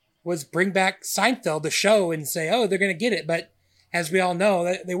was bring back Seinfeld, the show, and say, oh, they're going to get it. But as we all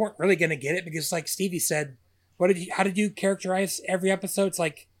know, they weren't really going to get it because, like Stevie said, how did you characterize every episode? It's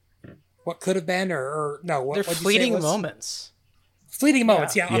like what could have been, or no? They're fleeting moments. Fleeting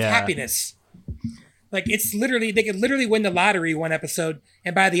moments, of happiness. Like it's literally, they could literally win the lottery one episode,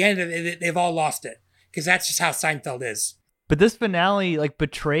 and by the end of it, they've all lost it because that's just how Seinfeld is. But this finale like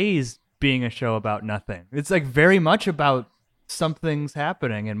betrays being a show about nothing. It's like very much about something's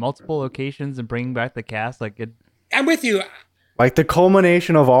happening in multiple locations and bringing back the cast. Like it. I'm with you. Like the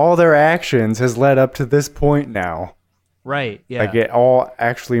culmination of all their actions has led up to this point now. Right. Yeah. Like it all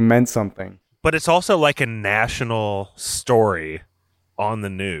actually meant something. But it's also like a national story on the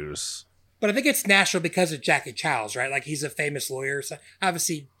news. But I think it's national because of Jackie Childs, right? Like, he's a famous lawyer. So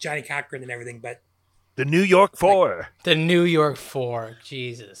obviously, Johnny Cochran and everything, but... The New York Four. The New York Four.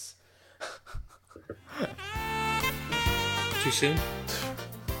 Jesus. Too soon?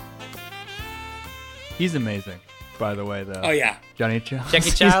 He's amazing, by the way, though. Oh, yeah. Johnny Childs. Jackie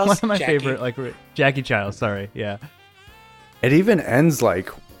He's Childs? one of my Jackie. favorite, Jackie Childs, sorry, yeah. It even ends like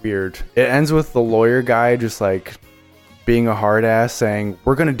weird. It ends with the lawyer guy just like being a hard ass saying,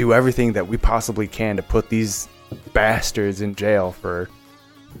 we're going to do everything that we possibly can to put these bastards in jail for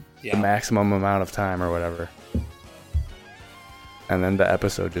the maximum amount of time or whatever. And then the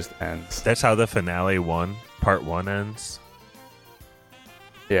episode just ends. That's how the finale part one ends?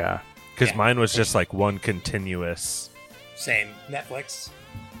 Yeah. Because mine was just like one continuous... Same. Netflix.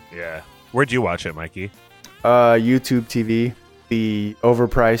 Yeah. Where'd you watch it, Mikey? YouTube TV. The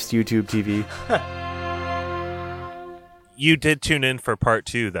overpriced YouTube TV. You did tune in for part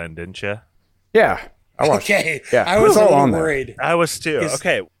 2 then, didn't you? Yeah. I watched Okay. Yeah, I was it's a all little on there. worried. I was too.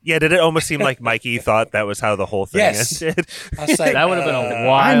 Okay. Yeah, did it almost seem like Mikey thought that was how the whole thing Yes. ended? I was like, That would have been a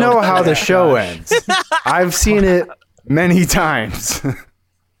wild... I know how the show ends. I've seen it many times.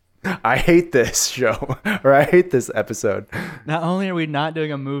 I hate this show, or I hate this episode. Not only are we not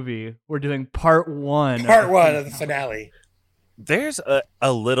doing a movie, we're doing part one. Part one of the finale. There's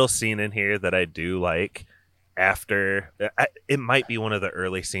a little scene in here that I do like after. It might be one of the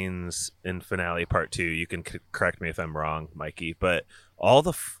early scenes in finale part 2. You can correct me if I'm wrong, Mikey, but all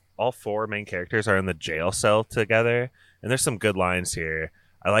 4 main characters are in the jail cell together, and there's some good lines here.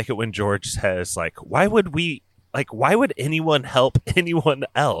 I like it when George says, like, why would anyone help anyone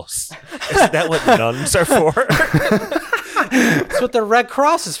else? Isn't that what nuns are for? That's what the Red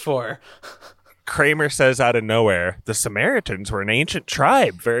Cross is for. Kramer says out of nowhere, the Samaritans were an ancient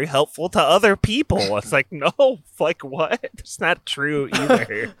tribe, very helpful to other people. It's like, no, like what? It's not true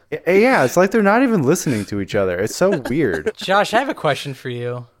either. Yeah, it's like they're not even listening to each other. It's so weird. Josh, I have a question for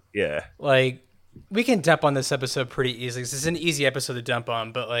you. Yeah. Like, we can dump on this episode pretty easily. This is an easy episode to dump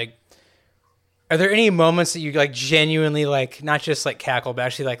on, but like, are there any moments that you like genuinely like, not just like cackled, but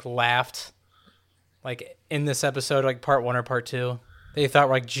actually like laughed, like in this episode, like part 1 or part 2, that you thought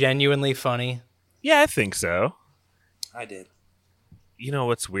were like genuinely funny? Yeah, I think so. I did. You know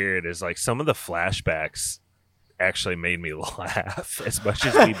what's weird is like some of the flashbacks actually made me laugh as much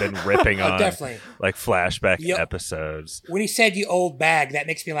as we've been ripping on definitely. like flashback Yo- episodes. When he said "you old bag," that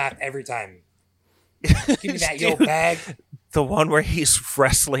makes me laugh every time. Give me that, you old bag. The one where he's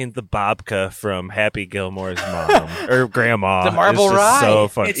wrestling the babka from Happy Gilmore's mom or grandma. The marble is just rye. So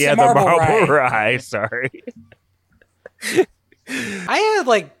funny. It's Yeah, the the marble marble rye. rye. Sorry. I had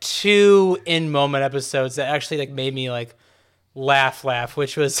like 2 in-moment episodes that actually like made me like laugh,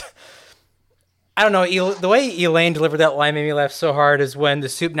 which was, I don't know, the way Elaine delivered that line made me laugh so hard is when the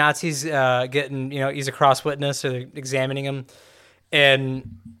soup Nazi's getting, he's a cross witness, or they're examining him,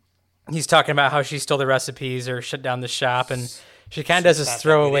 and he's talking about how she stole the recipes or shut down the shop, and she kind of does this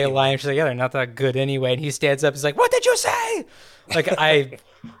throwaway line. She's like, yeah, they're not that good anyway. And he stands up, he's like, what did you say? Like, I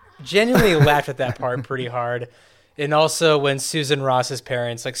genuinely laughed at that part pretty hard. And also when Susan Ross's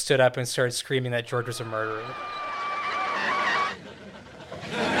parents like stood up and started screaming that George was a murderer.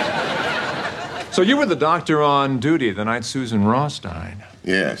 So you were the doctor on duty the night Susan Ross died?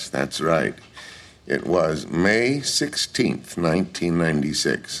 Yes, that's right. It was May 16th,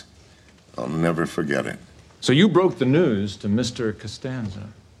 1996. I'll never forget it. So you broke the news to Mr. Costanza.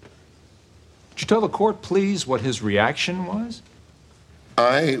 Would you tell the court, please, what his reaction was?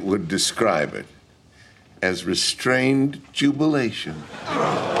 I would describe it as restrained jubilation.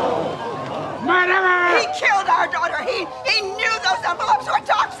 Murderer! He killed our daughter. He knew those envelopes were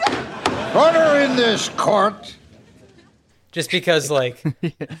toxic. Order in this court. Just because, like,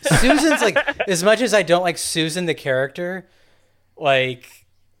 Susan's, like, as much as I don't like Susan, the character, like,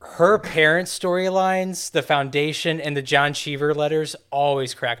 her parents' storylines, the Foundation, and the John Cheever letters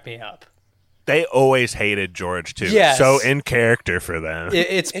always crack me up. They always hated George, too. Yes. So in character for them.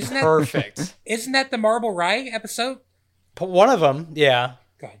 It's perfect. Isn't that the Marble Rye episode? One of them, yeah.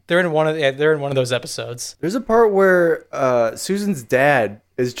 Go ahead. They're in one of those episodes. There's a part where Susan's dad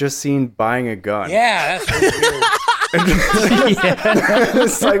is just seen buying a gun. Yeah, that's really weird.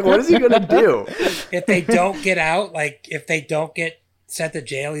 It's like, what is he gonna do? If they don't get out, like if they don't get sent to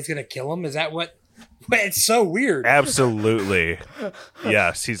jail, he's gonna kill him. Is that what? It's so weird. Absolutely.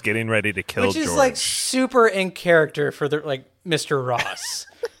 Yes, he's getting ready to kill Which is George. like super in character for the like Mr. Ross.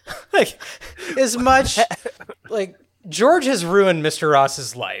 Like as much like George has ruined Mr.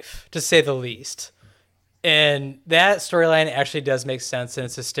 Ross's life, to say the least. And that storyline actually does make sense, and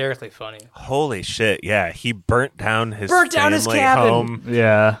it's hysterically funny. Holy shit! Yeah, he burnt down his cabin. home.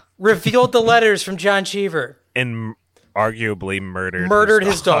 Yeah. Revealed the letters from John Cheever. And arguably murdered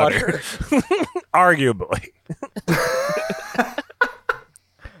his daughter. Arguably.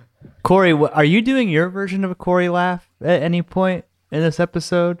 Corey, are you doing your version of a Corey laugh at any point in this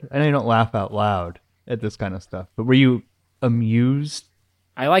episode? I know you don't laugh out loud at this kind of stuff, but were you amused?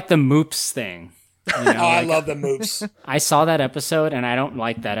 I like the moops thing. You know, I love the moops. I saw that episode, and I don't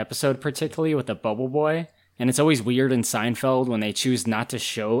like that episode particularly with the Bubble Boy. And it's always weird in Seinfeld when they choose not to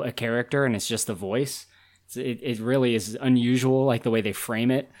show a character and it's just the voice. It really is unusual, like the way they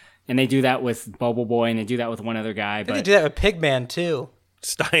frame it. And they do that with Bubble Boy, and they do that with one other guy. But they do that with Pigman, too.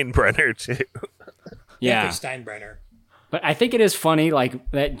 Steinbrenner, too. Yeah. Steinbrenner. But I think it is funny,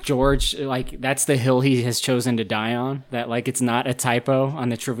 like, that George, like, that's the hill he has chosen to die on. That, like, it's not a typo on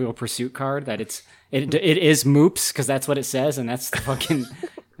the Trivial Pursuit card. That it is moops, because that's what it says, and that's the fucking,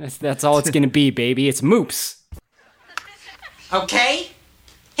 that's all it's going to be, baby. It's moops. Okay?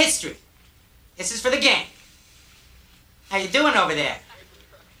 History. This is for the gang. How you doing over there?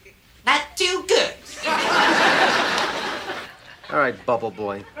 Not too good. All right, Bubble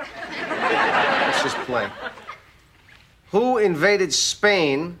Boy. Let's just play. Who invaded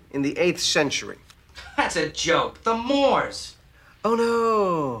Spain in the 8th century? That's a joke. The Moors. Oh,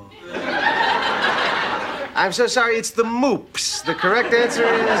 no. I'm so sorry, it's the Moops. The correct answer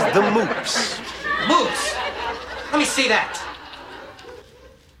is the Moops. Moops? Let me see that.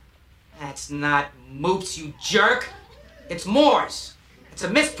 That's not Moops, you jerk. It's Moors. It's a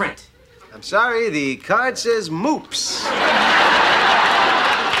misprint. I'm sorry, the card says Moops.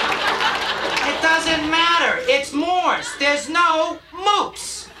 It doesn't matter. It's Moors. There's no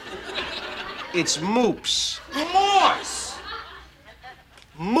Moops. It's Moops. Moors.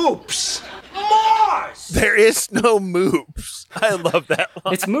 Moops. Moors. There is no moops. I love that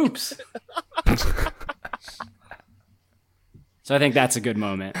line. It's moops. So I think that's a good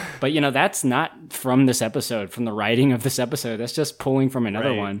moment. But, you know, that's not from this episode, from the writing of this episode. That's just pulling from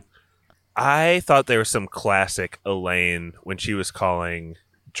another one. I thought there was some classic Elaine when she was calling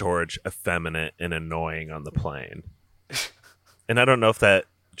George effeminate and annoying on the plane. And I don't know if that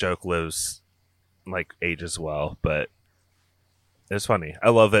joke lives, like, ages well, but it's funny. I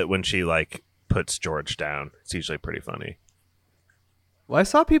love it when she, like, puts George down. It's usually pretty funny. Well, I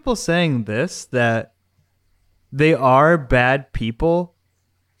saw people saying this, that they are bad people,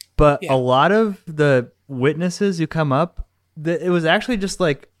 but a lot of the witnesses who come up, it was actually just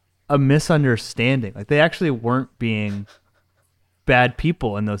like a misunderstanding. Like they actually weren't being bad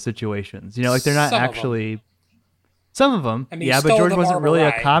people in those situations. You know, like they're not actually. Some of them, I mean, yeah, but George wasn't really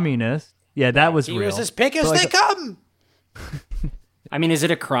a communist. Yeah, that was He real. was as pink as But, they come. I mean, is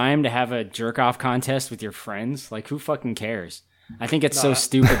it a crime to have a jerk-off contest with your friends? Like, who fucking cares? I think it's so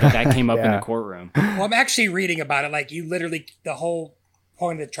stupid that came up in the courtroom. Well, I'm actually reading about it. Like, you literally, the whole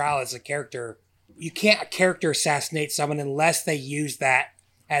point of the trial is a character. You can't character assassinate someone unless they use that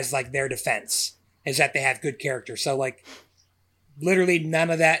as, like, their defense, is that they have good character. So, like, literally none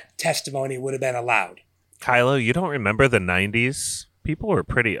of that testimony would have been allowed. Kylo, you don't remember the 90s? People were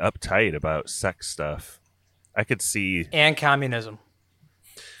pretty uptight about sex stuff. I could see... And communism.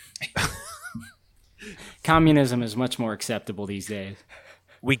 Communism is much more acceptable these days.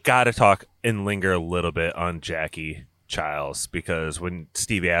 We got to talk and linger a little bit on Jackie Childs, because when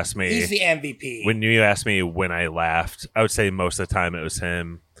Stevie asked me... He's the MVP. When you asked me when I laughed, I would say most of the time it was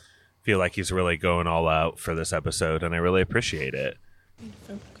him. I feel like he's really going all out for this episode, and I really appreciate it.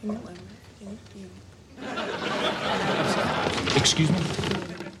 Excuse me?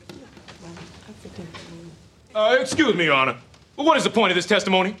 Excuse me, Your Honor. But what is the point of this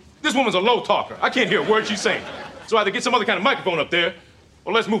testimony? This woman's a low talker. I can't hear a word she's saying. So either get some other kind of microphone up there,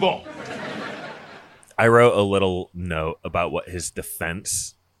 or let's move on. I wrote a little note about what his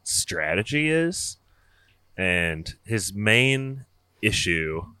defense strategy is. And his main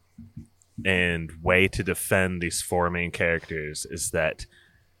issue and way to defend these four main characters is that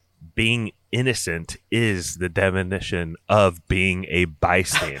being innocent is the definition of being a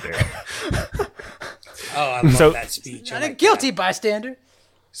bystander. Oh, I love that speech. Not a guilty bystander.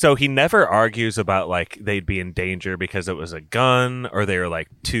 So he never argues about, like, they'd be in danger because it was a gun or they were, like,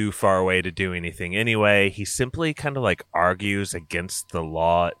 too far away to do anything anyway. He simply kind of, like, argues against the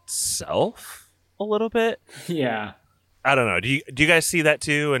law itself a little bit. Yeah. I don't know. Do you guys see that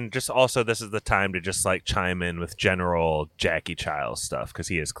too? And just also, this is the time to just, like, chime in with general Jackie Childs stuff, because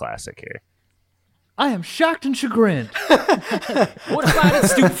he is classic here. I am shocked and chagrined. Mortified and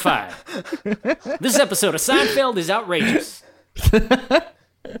stupefied. This episode of Seinfeld is outrageous.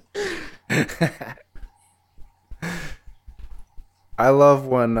 I love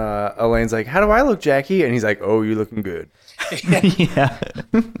when Elaine's like, "How do I look, Jackie?" And he's like, "Oh, you're looking good." Yeah.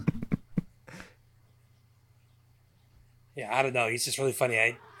 Yeah, I don't know. He's just really funny.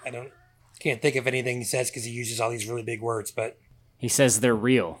 I can't think of anything he says because he uses all these really big words, but He says they're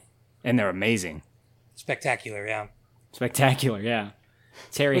real and they're amazing. spectacular, yeah. Spectacular, yeah.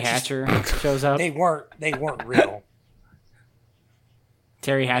 Terry Which is- Hatcher shows up. They weren't real.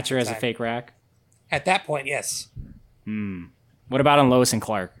 Terry Hatcher as a Time. fake rack. At that point, yes. What about on Lois and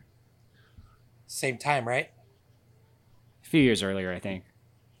Clark? Same time, right? A few years earlier, I think.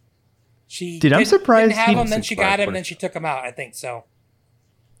 She Dude, I'm didn't- surprised Didn't have he- him, then she got him, and then she took him out. I think so.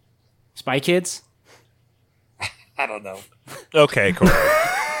 Spy Kids? I don't know. Okay, Corey.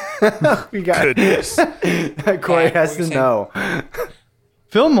 We got Goodness. Corey has to know.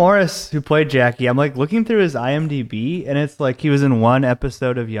 Phil Morris, who played Jackie, I'm like looking through his IMDb, and it's like he was in one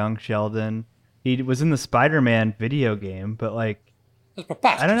episode of Young Sheldon. He was in the Spider-Man video game, but like,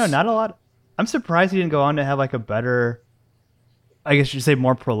 I don't know, not a lot. I'm surprised he didn't go on to have like a better, I guess you should say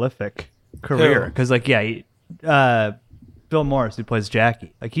more prolific career. Who? Because like, yeah, Phil Morris, who plays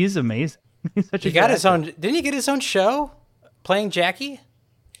Jackie, like he's amazing. He's such He a got good his actor. own. Didn't he get his own show playing Jackie?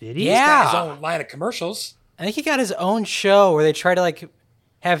 Did He's Yeah. got his own line of commercials. I think he got his own show where they try to like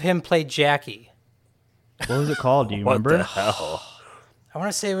have him play Jackie. What was it called? Do you What remember? the hell? I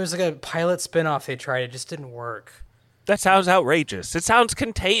want to say it was like a pilot spinoff they tried. It just didn't work. That sounds outrageous. It sounds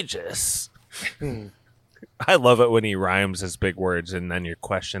contagious. I love it when he rhymes his big words and then you're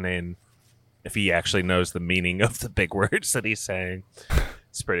questioning if he actually knows the meaning of the big words that he's saying.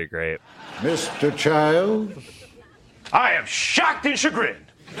 It's pretty great. Mr. Child? I am shocked and chagrined.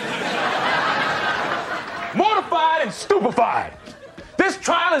 Mortified and stupefied. This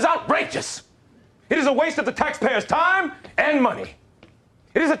trial is outrageous. It is a waste of the taxpayers' time and money.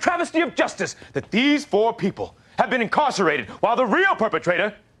 It is a travesty of justice that these 4 people have been incarcerated while the real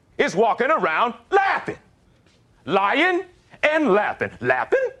perpetrator is walking around laughing. Lying and laughing.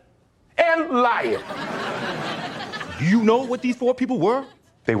 Laughing and lying. Do you know what these 4 people were?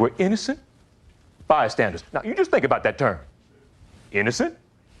 They were innocent bystanders. Now, you just think about that term. Innocent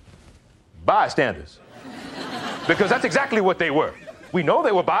bystanders. Because that's exactly what they were. We know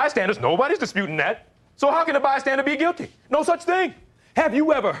they were bystanders. Nobody's disputing that. So how can a bystander be guilty? No such thing. Have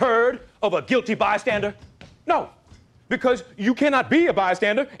you ever heard of a guilty bystander? No. Because you cannot be a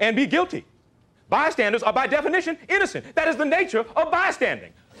bystander and be guilty. Bystanders are by definition innocent. That is the nature of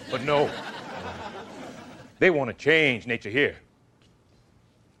bystanding. But no. They want to change nature here.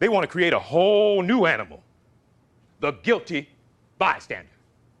 They want to create a whole new animal. The guilty bystander.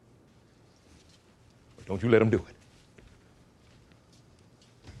 But don't you let them do it.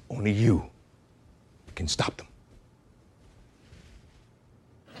 Only you can stop them.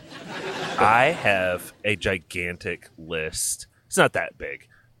 I have a gigantic list. It's not that big,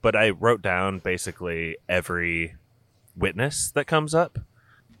 but I wrote down basically every witness that comes up.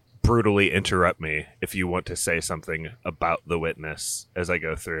 Brutally interrupt me if you want to say something about the witness as I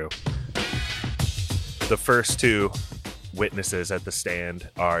go through. The first 2 witnesses at the stand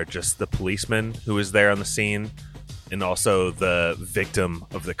are just the policeman who was there on the scene and also the victim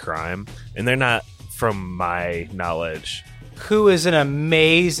of the crime. And they're not, from my knowledge. Who is an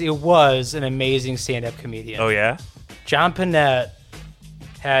amazing? It was an amazing stand-up comedian. Oh yeah, John Panette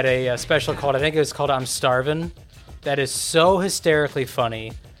had a special called, I think it was called "I'm Starvin'," that is so hysterically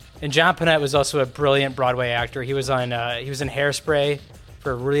funny. And John Panette was also a brilliant Broadway actor. He was in Hairspray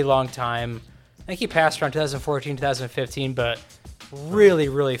for a really long time. I think he passed around 2014, 2015, but really,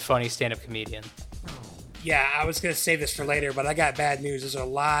 really funny stand-up comedian. Yeah, I was going to save this for later, but I got bad news. There's a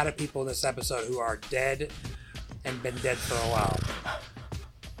lot of people in this episode who are dead and been dead for a while.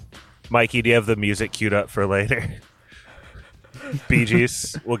 Mikey, do you have the music queued up for later? Bee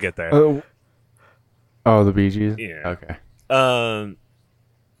Gees, we'll get there. Oh, the Bee Gees? Yeah. Okay.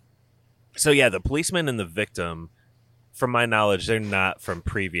 So yeah, the policeman and the victim, from my knowledge, they're not from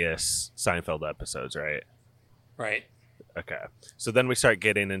previous Seinfeld episodes, right? Right. Okay. So then we start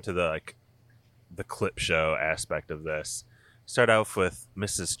getting into the clip show aspect of this. Start off with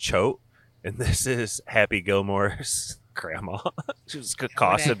Mrs. Choate, and this is Happy Gilmore's grandma. She was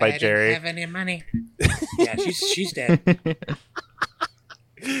accosted by Jerry. I didn't have any money. Yeah, she's dead.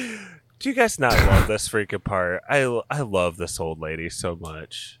 Do you guys not love this freaking part? I love this old lady so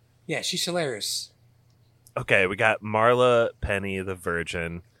much. Yeah, she's hilarious. Okay, we got Marla Penny, the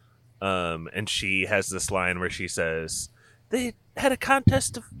virgin, and she has this line where she says, "They had a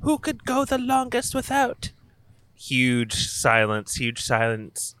contest of who could go the longest without." Huge silence,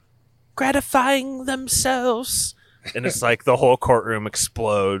 gratifying themselves. And it's like the whole courtroom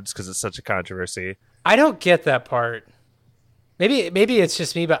explodes because it's such a controversy. I don't get that part. Maybe it's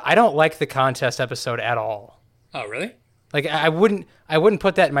just me, but I don't like the contest episode at all. Oh, really? Like I wouldn't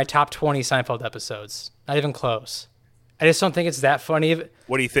put that in my top 20 Seinfeld episodes. Not even close. I just don't think it's that funny.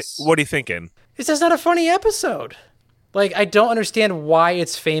 What do you think? What are you thinking? It's just not a funny episode. Like I don't understand why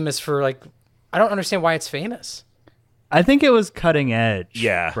it's famous for like. I don't understand why it's famous. I think it was cutting edge.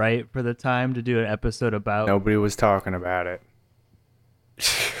 Yeah. Right for the time to do an episode about. Nobody was talking about it.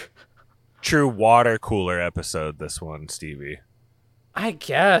 True water cooler episode. This one, Stevie. I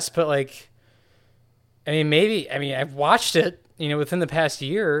guess, but like, I've watched it, within the past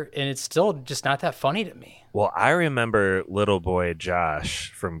year, and it's still just not that funny to me. Well, I remember little boy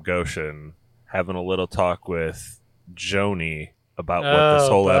Josh from Goshen having a little talk with Joni about what this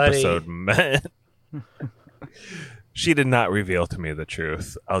whole episode meant. She did not reveal to me the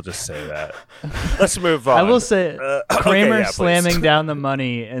truth. I'll just say that. Let's move on. I will say Kramer slamming please. down the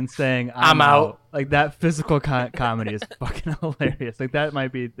money and saying I'm out. Like that physical comedy is fucking hilarious. Like that's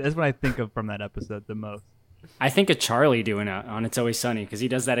what I think of from that episode the most. I think of Charlie doing it on It's Always Sunny because he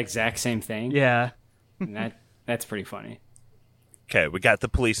does that exact same thing. Yeah. And that's pretty funny. Okay, we got the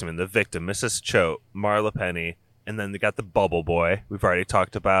policeman, the victim, Mrs. Choate, Marla Penny, and then we got the bubble boy. We've already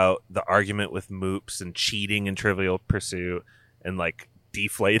talked about the argument with Moops and cheating in Trivial Pursuit and like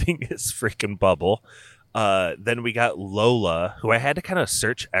deflating his freaking bubble. Then we got Lola, who I had to kind of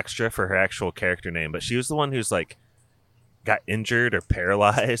search extra for her actual character name, but she was the one who's like got injured or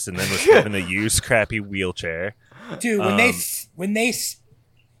paralyzed and then was given a used crappy wheelchair. Dude, when they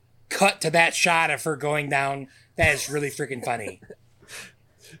cut to that shot of her going down, that is really freaking funny.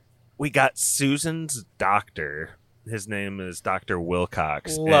 We got Susan's doctor. His name is Dr.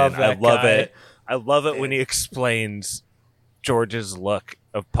 Wilcox. Love and that I love guy. it. I love it when he explains George's look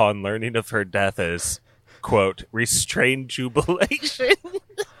upon learning of her death as, quote, restrained jubilation.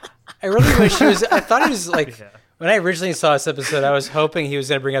 I really wish he was. I thought he was like when I originally saw this episode, I was hoping he was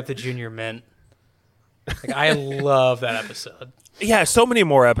going to bring up the Junior Mint. Like I love that episode. Yeah, so many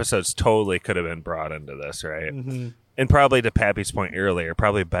more episodes totally could have been brought into this, right? Mm-hmm. And probably to Pappy's point earlier,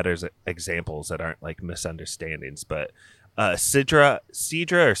 probably better examples that aren't like misunderstandings. But Cedra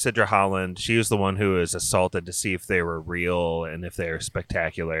Holland, she was the one who was assaulted to see if they were real and if they were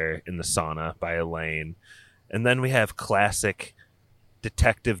spectacular in the sauna by Elaine. And then we have classic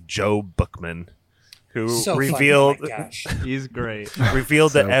Detective Joe Bookman, who revealed funny, oh my gosh. He's great.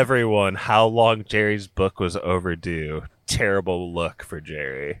 revealed to everyone how long Jerry's book was overdue. Terrible look for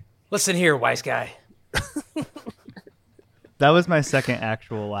Jerry. Listen here, wise guy. That was my second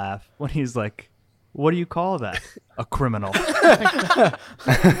actual laugh when he's like, "What do you call that? A criminal."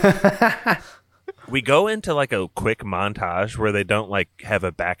 We go into like a quick montage where they don't like have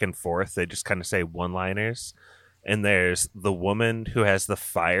a back and forth. They just kind of say one-liners. And there's the woman who has the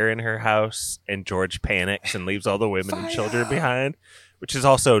fire in her house, and George panics and leaves all the women and children behind, which is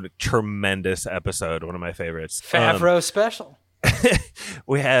also a tremendous episode, one of my favorites. Favreau special.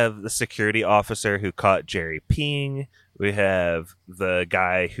 We have the security officer who caught Jerry peeing. We have the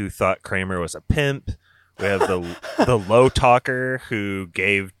guy who thought Kramer was a pimp. We have the low talker who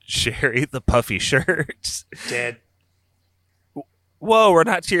gave Jerry the puffy shirts. Dead. Whoa, we're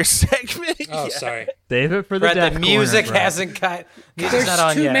not to your segment. Oh, yet. sorry. Save it for the Brett, death the music corner, Brett. hasn't got. There's not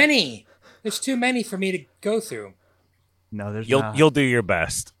on too yet. many. There's too many for me to go through. No, there's You'll not. you'll do your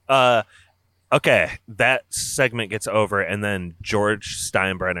best. Okay, that segment gets over, and then George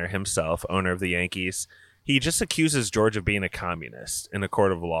Steinbrenner himself, owner of the Yankees, he just accuses George of being a communist in a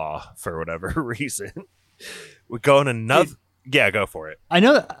court of law for whatever reason. We go in another. Yeah, go for it. I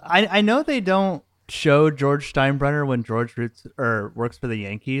know they don't show George Steinbrenner when George works for the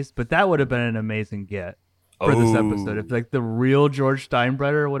Yankees, but that would have been an amazing get for this episode. If like the real George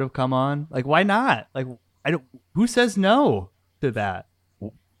Steinbrenner would have come on, like why not? Like who says no to that?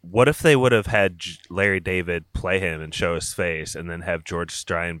 What if they would have had Larry David play him and show his face, and then have George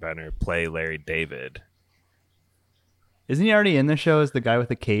Steinbrenner play Larry David? Isn't he already in the show as the guy with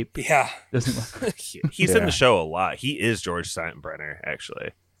the cape? Yeah. He's in the show a lot. He is George Steinbrenner,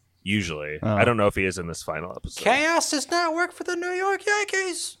 actually. Usually. Oh. I don't know if he is in this final episode. Chaos does not work for the New York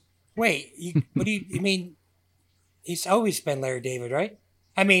Yankees. Wait, what do you mean? He's always been Larry David, right?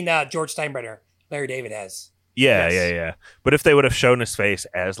 I mean, George Steinbrenner. Larry David has. Yeah. But if they would have shown his face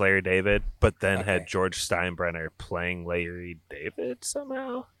as Larry David, but then had George Steinbrenner playing Larry David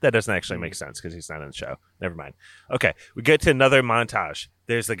somehow, that doesn't actually make sense because he's not in the show. Never mind. Okay, we get to another montage.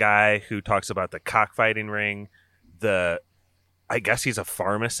 There's the guy who talks about the cockfighting ring. I guess he's a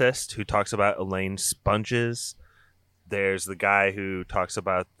pharmacist who talks about Elaine's sponges. There's the guy who talks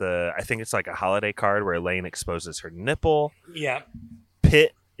about I think it's like a holiday card where Elaine exposes her nipple. Yeah.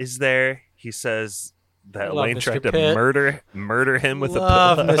 Pitt is there. He says that Love Elaine Mr. tried to Pitt. murder him with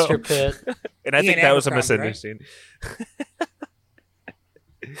Love a pillow. Mr. Pitt. And I He think and that was a Abercrombie, right? misunderstanding.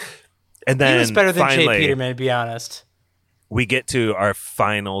 And then He was better than Jay finally, Peterman, to be honest. we get to our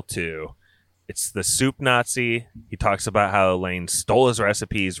final two. It's the soup Nazi. He talks about how Elaine stole his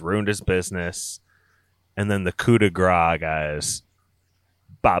recipes, ruined his business. And then the coup de grace, guys.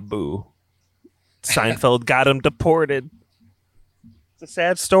 Babu. Seinfeld got him deported. It's a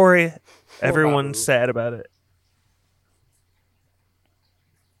sad story. Everyone's Babu. sad about it.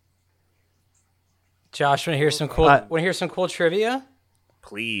 Josh, want to hear some cool? Want to hear some cool trivia?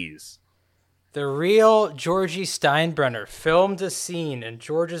 Please. The real Georgie Steinbrenner filmed a scene in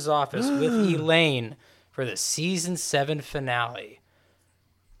George's office with Elaine for the season 7 finale.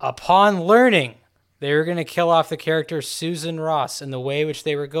 Upon learning they were going to kill off the character Susan Ross in the way which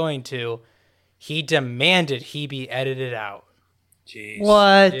they were going to, he demanded he be edited out. Jeez.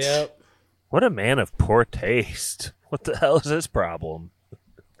 What? Yep. What a man of poor taste. What the hell is his problem?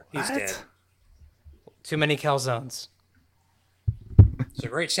 He's dead. Too many calzones. It's a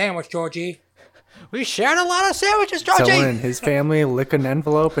great sandwich, Georgie. We shared a lot of sandwiches, Georgie. Someone in his family lick an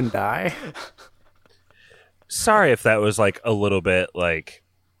envelope and die. Sorry if that was like a little bit like,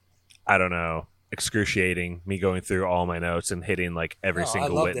 I don't know, excruciating, me going through all my notes and hitting like every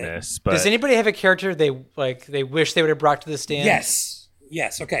single witness. But does anybody have a character they wish they would have brought to the stand?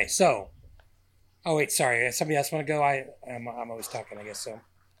 Yes. Okay. So, oh wait, sorry. Somebody else want to go? I'm always talking, I guess. So,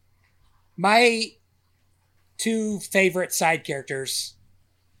 my 2 favorite side characters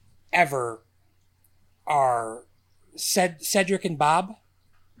ever are Cedric and Bob,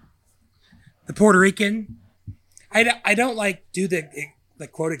 the Puerto Rican. I don't like do the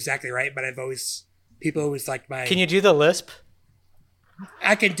quote exactly right, but people always like my. Can you do the lisp?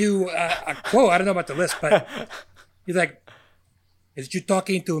 I can do a quote. I don't know about the lisp, but he's like, "Is you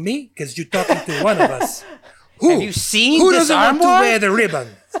talking to me? Because you talking to one of us. Who? Have you seen who this doesn't want to armoire? wear the ribbon?"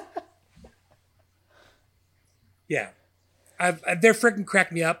 Yeah, they're freaking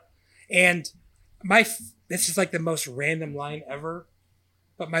crack me up, and this is like the most random line ever,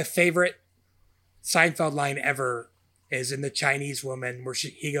 but my favorite Seinfeld line ever is in The Chinese Woman, where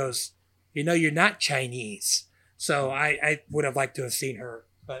he goes, "You're not Chinese." So I would have liked to have seen her,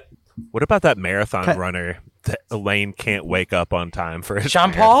 but what about that marathon runner that Elaine can't wake up on time for his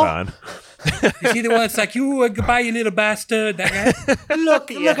Jean Paul? marathon? you see the one that's like, "You goodbye, you little bastard." That guy. Look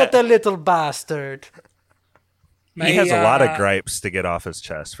at the little bastard. He has a lot of gripes to get off his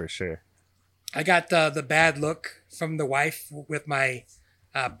chest for sure. I got the bad look from the wife with my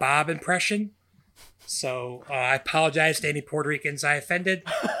Bob impression. So I apologize to any Puerto Ricans I offended.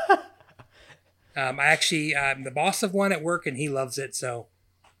 I'm the boss of one at work and he loves it. So,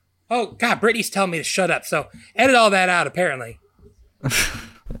 oh God, Brittany's telling me to shut up. So edit all that out, apparently.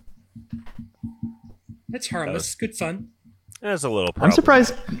 It's harmless. Good fun. That's a little problem. I'm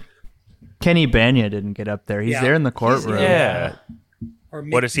surprised Kenny Banya didn't get up there. He's there in the courtroom. Yeah. Or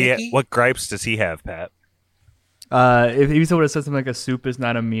What does he? Mickey? What gripes does he have, Pat? If he would have said something like a soup is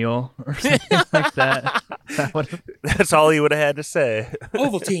not a meal or something like that. That's all he would have had to say.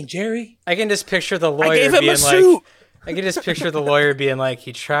 Ovaltine, Jerry. I can just picture the lawyer gave him being a like, soup. I can just picture the lawyer being like,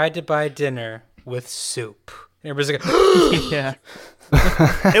 he tried to buy dinner with soup. And everybody's like, yeah.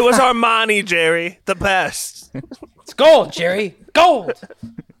 It was Armani, Jerry, the best. It's gold, Jerry, gold.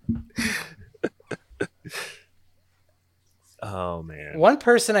 Oh man. One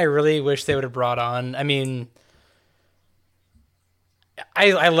person I really wish they would have brought on. I mean,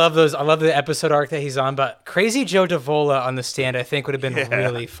 I love those. I love the episode arc that he's on, but Crazy Joe Davola on the stand, I think would have been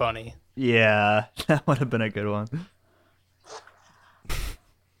really funny. Yeah, that would have been a good one.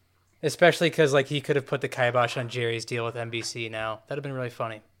 Especially because like he could have put the kibosh on Jerry's deal with NBC now. That'd have been really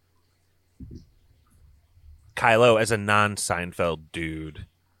funny. Kylo, as a non-Seinfeld dude,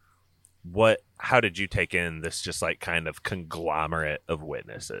 how did you take in this just like kind of conglomerate of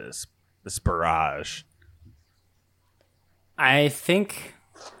witnesses, this barrage? I think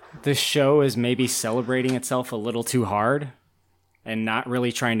the show is maybe celebrating itself a little too hard and not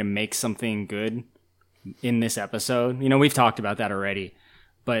really trying to make something good in this episode. We've talked about that already,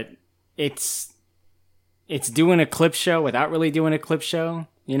 but it's doing a clip show without really doing a clip show.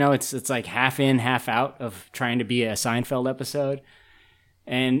 It's like half in, half out of trying to be a Seinfeld episode.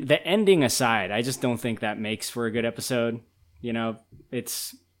 And the ending aside, I just don't think that makes for a good episode.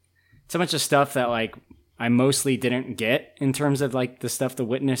 It's a bunch of stuff that like I mostly didn't get in terms of like the stuff the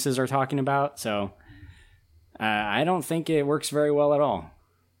witnesses are talking about. So I don't think it works very well at all.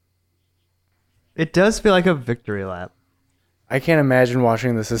 It does feel like a victory lap. I can't imagine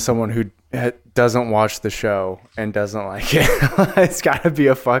watching this as someone who doesn't watch the show and doesn't like it. It's got to be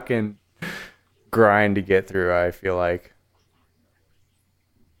a fucking grind to get through, I feel like.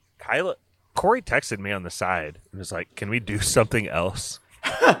 Corey texted me on the side and was like, "Can we do something else?"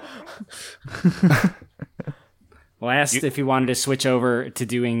 Well, I asked if he wanted to switch over to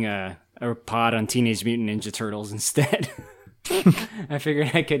doing a pod on Teenage Mutant Ninja Turtles instead. I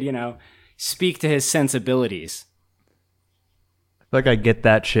figured I could, speak to his sensibilities. I feel like I get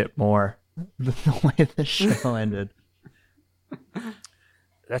that shit more the way the show ended.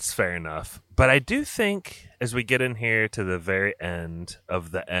 That's fair enough. But I do think as we get in here to the very end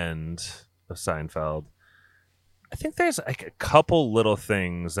of Seinfeld, I think there's like a couple little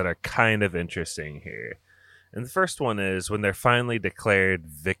things that are kind of interesting here. And the first one is when they're finally declared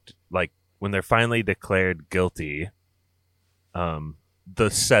when they're finally declared guilty, the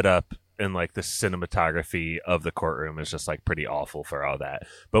setup and like the cinematography of the courtroom is just like pretty awful for all that.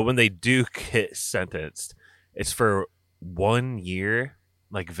 But when they do get sentenced, it's for 1 year,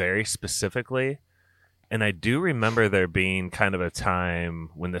 like very specifically. And I do remember there being kind of a time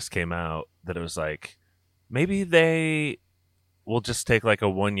when this came out that it was like, maybe they will just take like a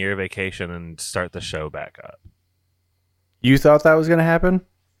 1 year vacation and start the show back up. You thought that was going to happen?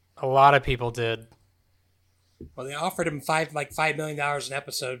 A lot of people did. Well, they offered him $5 million an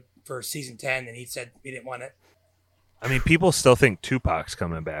episode for season 10, and he said he didn't want it. I mean, people still think Tupac's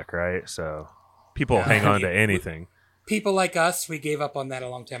coming back, right? So people hang on to anything. People like us, we gave up on that a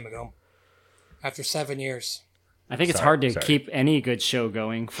long time ago. After 7 years. I think it's hard to keep any good show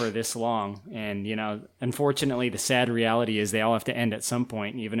going for this long. And, unfortunately, the sad reality is they all have to end at some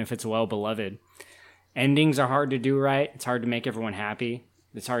point, even if it's well-beloved. Endings are hard to do right. It's hard to make everyone happy.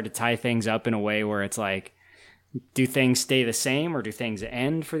 It's hard to tie things up in a way where it's like, do things stay the same or do things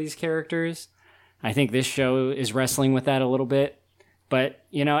end for these characters? I think this show is wrestling with that a little bit. But,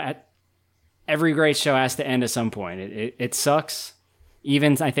 every great show has to end at some point. It sucks.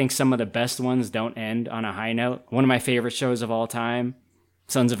 Even I think some of the best ones don't end on a high note. One of my favorite shows of all time,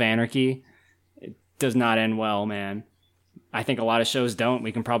 Sons of Anarchy, it does not end well, man. I think a lot of shows don't.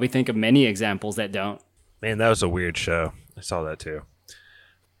 We can probably think of many examples that don't. Man, that was a weird show. I saw that too.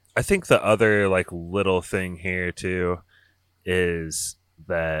 I think the other like little thing here too is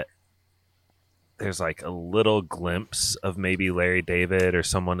that there's like a little glimpse of maybe Larry David or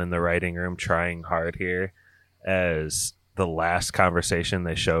someone in the writing room trying hard here, as the last conversation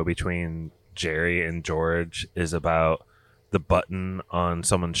they show between Jerry and George is about the button on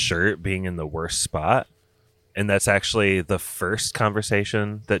someone's shirt being in the worst spot. And that's actually the first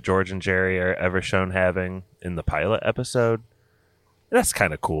conversation that George and Jerry are ever shown having in the pilot episode. That's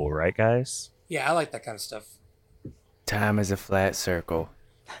kind of cool, right, guys? Yeah, I like that kind of stuff. Time is a flat circle.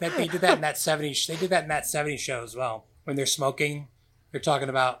 They did that in that 70s. They did that in that 70s show as well. When they're smoking, they're talking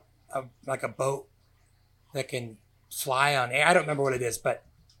about a boat that can fly on air. I don't remember what it is, but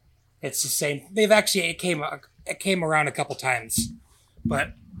it's the same. It came around a couple times,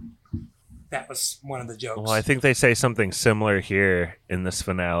 but that was one of the jokes. Well, I think they say something similar here in this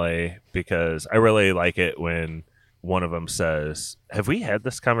finale, because I really like it when one of them says, "Have we had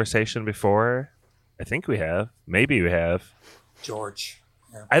this conversation before?" I think we have. Maybe we have. George.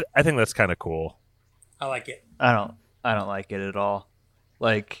 Yeah. I think that's kind of cool. I like it. I don't like it at all.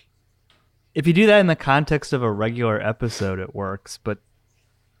 Like, if you do that in the context of a regular episode, it works. But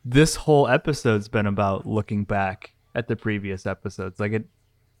this whole episode's been about looking back at the previous episodes. Like,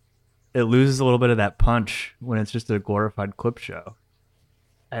 it loses a little bit of that punch when it's just a glorified clip show.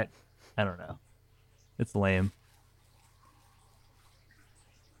 I don't know. It's lame.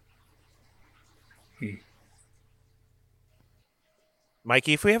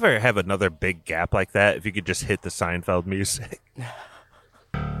 Mikey, if we ever have another big gap like that, if you could just hit the Seinfeld music.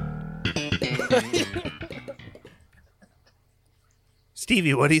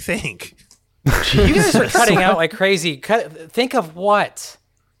 Stevie, what do you think? You guys are cutting out like crazy. Think of what?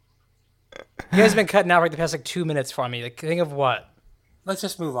 You guys have been cutting out for the past 2 minutes for me. Think of what? Let's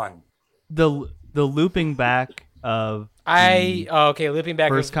just move on. The looping back of looping back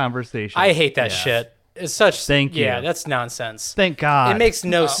first conversation. I hate that shit. It's such Thank you. Yeah, that's nonsense. Thank God. It makes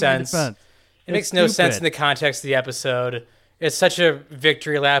no sense. It makes no sense in the context of the episode. It's such a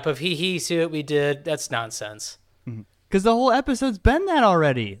victory lap of he see what we did. That's nonsense. Because the whole episode's been that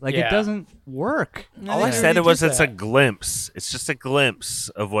already. Like, it doesn't work. All I said was it's a glimpse. It's just a glimpse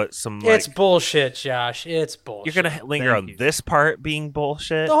of what some. It's bullshit, Josh. It's bullshit. You're gonna linger on this part being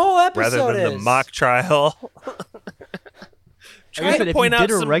bullshit. The whole episode rather than the mock trial. I guess if you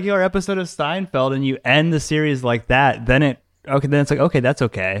did a regular episode of Seinfeld and you end the series like that, then it's like, okay, that's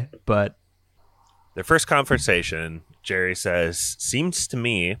okay. But their first conversation, Jerry says, "Seems to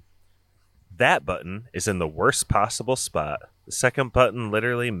me that button is in the worst possible spot. The second button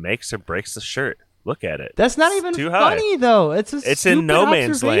literally makes or breaks the shirt. Look at it. That's not It's even too high. funny, though. It's in in no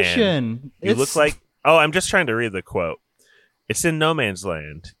man's land. observation. You look like... Oh, I'm just trying to read the quote. It's in no man's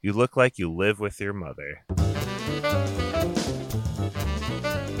land. You look like you live with your mother.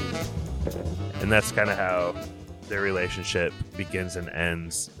 And that's kind of how their relationship begins and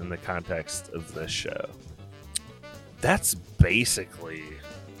ends in the context of this show. That's basically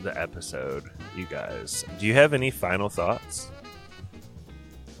the episode, you guys. Do you have any final thoughts?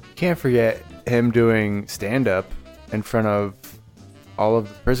 Can't forget him doing stand-up in front of all of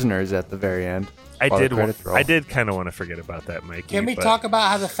the prisoners at the very end. I while the did credits roll. I did kind of want to forget about that, Mikey. Can we talk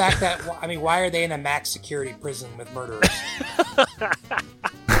about how the fact that, I mean, why are they in a max security prison with murderers?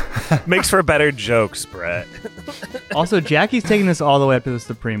 Makes for better jokes, Brett. Also, Jackie's taking this all the way up to the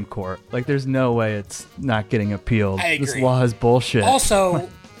Supreme Court. Like, there's no way it's not getting appealed. I agree. This law is bullshit. Also,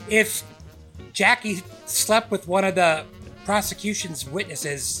 if Jackie slept with one of the prosecution's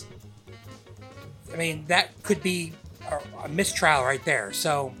witnesses, I mean, that could be a mistrial right there.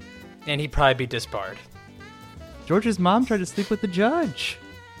 So, and he'd probably be disbarred. George's mom tried to sleep with the judge.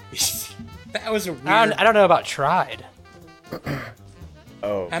 that was a weird... I don't know about tried.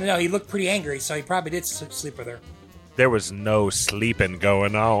 Oh. I don't know. He looked pretty angry, so he probably did sleep with her. There was no sleeping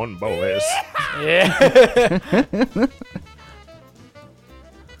going on, boys. Yeah.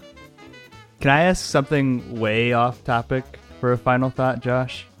 Can I ask something way off topic for a final thought,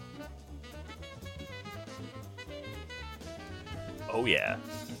 Josh? Oh, yeah.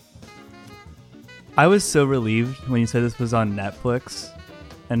 I was so relieved when you said this was on Netflix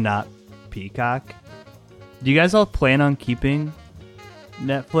and not Peacock. Do you guys all plan on keeping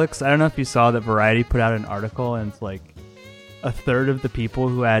Netflix? I don't know if you saw that Variety put out an article, and it's like a third of the people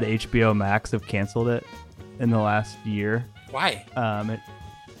who had HBO Max have canceled it in the last year. Why?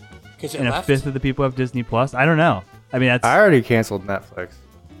 Because and a fifth of the people have Disney Plus. I don't know. I mean, that's... I already canceled Netflix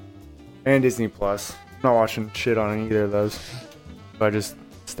and Disney Plus. I'm not watching shit on either of those. So I just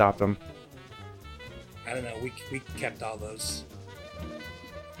stopped them. I don't know. We kept all those.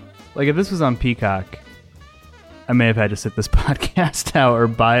 Like, if this was on Peacock, I may have had to sit this podcast out or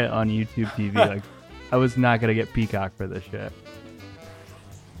buy it on YouTube TV. Like, I was not going to get Peacock for this shit.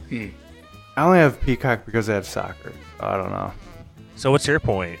 I only have Peacock because I have soccer. I don't know. So what's your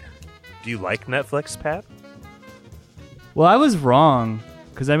point? Do you like Netflix, Pat? Well, I was wrong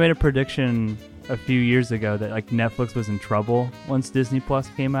because I made a prediction a few years ago that like Netflix was in trouble once Disney Plus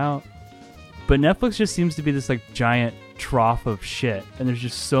came out. But Netflix just seems to be this like giant trough of shit, and there's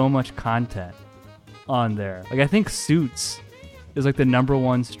just so much content on there. Like, I think Suits is like the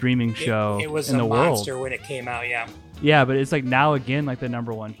 #1 streaming show It was in the a world. monster when it came out, yeah. Yeah, but it's like now again like the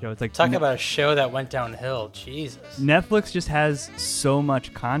 #1 show. It's like Talk about a show that went downhill. Jesus. Netflix just has so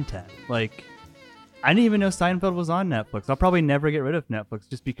much content. Like, I didn't even know Seinfeld was on Netflix. I'll probably never get rid of Netflix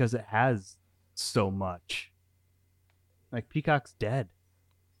just because it has so much. Like, Peacock's dead.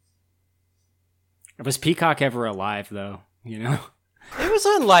 Was Peacock ever alive, though? You know? It was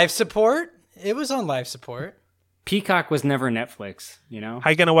on life support. Peacock was never Netflix, you know? How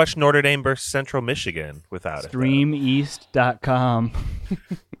you going to watch Notre Dame versus Central Michigan without it? StreamEast.com.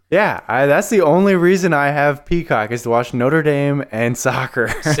 Yeah, that's the only reason I have Peacock is to watch Notre Dame and soccer.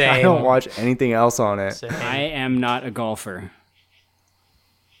 Same. I don't watch anything else on it. Same. I am not a golfer.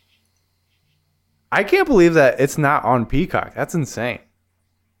 I can't believe that it's not on Peacock. That's insane.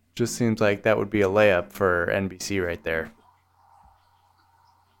 Just seems like that would be a layup for NBC right there.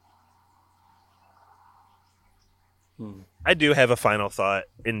 I do have a final thought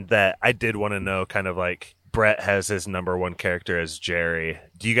in that I did want to know kind of like Brett has his #1 character as Jerry.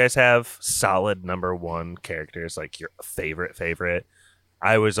 Do you guys have solid #1 characters, like your favorite?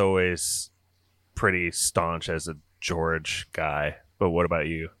 I was always pretty staunch as a George guy, but what about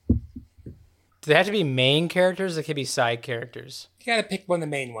you? Do they have to be main characters? They could be side characters. You gotta pick one of the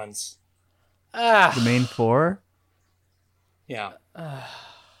main ones. The main 4? Yeah.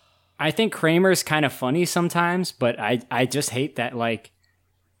 I think Kramer's kind of funny sometimes, but I just hate that, like,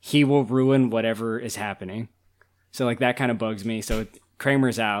 he will ruin whatever is happening. So, like, that kind of bugs me. So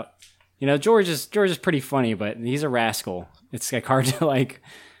Kramer's out. You know, George is pretty funny, but he's a rascal. It's like hard to, like,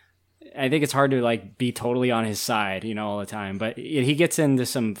 I think it's hard to, like, be totally on his side, you know, all the time. But he gets into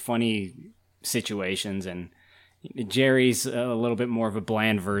some funny situations, and Jerry's a little bit more of a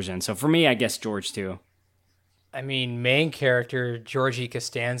bland version. So for me, I guess George too. I mean, main character, Georgie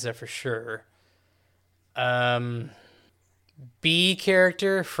Costanza for sure. B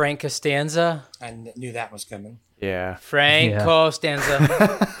character, Frank Costanza. I knew that was coming. Yeah. Frank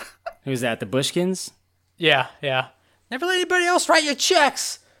Costanza. Who's that, the Bushkins? Yeah. Never let anybody else write your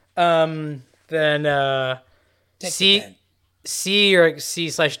checks. Then C or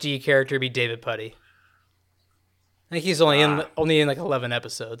C/D character would be David Puddy. I think he's only in like 11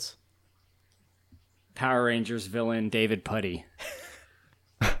 episodes. Power Rangers villain David Puddy.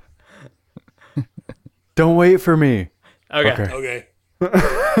 Don't wait for me. Okay.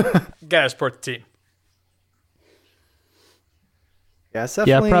 Gotta support the team. Yeah, it's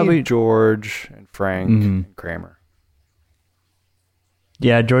definitely probably George and Frank and Kramer.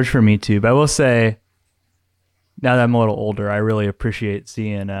 Yeah, George for me too. But I will say, now that I'm a little older, I really appreciate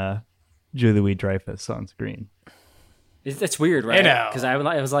seeing Julie Louis-Dreyfus on screen. That's weird, right? I know. Because I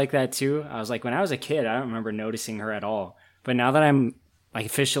was like that too. I was like, when I was a kid, I don't remember noticing her at all. But now that I'm like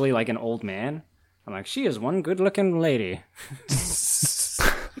officially like an old man, I'm like, she is one good-looking lady.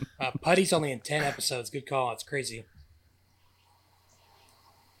 Putty's only in 10 episodes. Good call. It's crazy.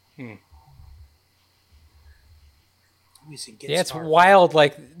 Yeah, it's wild.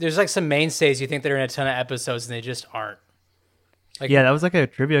 Like, there's like some mainstays you think that are in a ton of episodes, and they just aren't. Like, Yeah, that was like a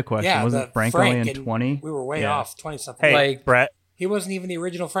trivia question. Yeah, Wasn't Frank only in 20? We were way Yeah. off. 20-something. Hey, Like- Brett. He wasn't even the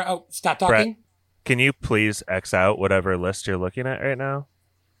original Frank. Oh, stop Brett, talking. can you please X out whatever list you're looking at right now?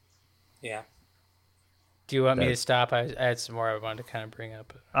 Yeah. Do you want me to stop? I had some more I wanted to kind of bring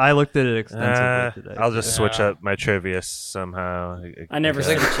up. I looked at it extensively today. I'll just switch up my trivia somehow. I never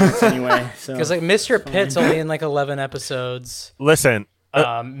stood a chance anyway. So. Because like Mr. Pitt's only in like 11 episodes. Listen.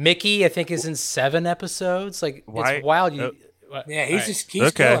 Mickey, I think, is in 7 episodes. Like, Why- it's wild. Yeah, he's All right. just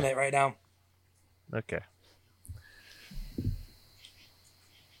killing it right now. Okay.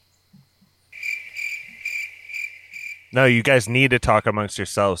 No, you guys need to talk amongst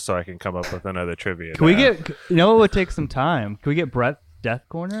yourselves so I can come up with another trivia. Can we now. get, you know what would take some time? Can we get Brett Death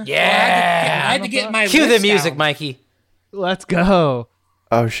Corner? Yeah. I had to get my Cue the list music, down. Mikey. Let's go.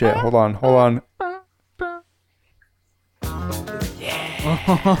 Oh shit! Hold on. Oh,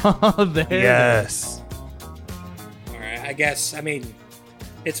 there it is. Yes. All right, I guess. I mean,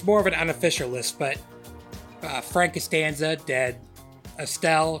 it's more of an unofficial list, but Frank Costanza dead,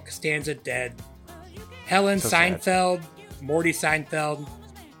 Estelle Costanza dead, Helen So sad. Seinfeld, Morty Seinfeld,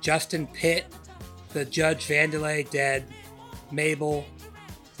 Justin Pitt, the Judge Vandelay dead, Mabel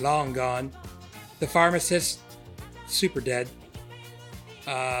long gone, the pharmacist super dead,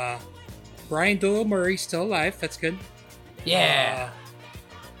 Brian Doyle Murray still alive. That's good. Yeah.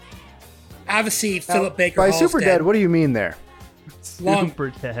 Obviously, Now, Philip Baker by Hall's super dead, what do you mean there? Long,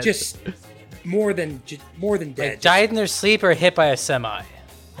 Super dead. just more than dead. Like, died in their sleep or hit by a semi.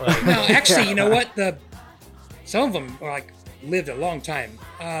 Like, No, actually, you know what? Some of them are like lived a long time.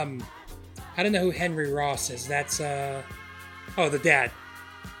 I don't know who Henry Ross is. That's the dad.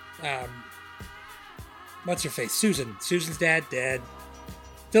 What's her face? Susan. Susan's dad dead.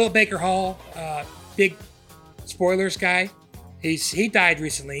 Philip Baker Hall, big spoilers guy. He died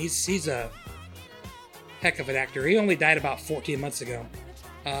recently. He's a heck of an actor. He only died about 14 months ago.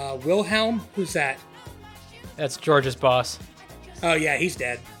 Wilhelm, who's that? that's George's boss. Oh yeah, he's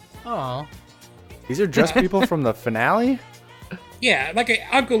dead. Oh. These are just people from the finale. Yeah, like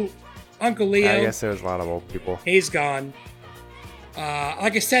Uncle Leo. I guess there's a lot of old people. He's gone.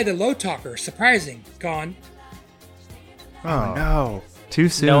 Like I said, the low talker, surprising, gone. Oh no! Too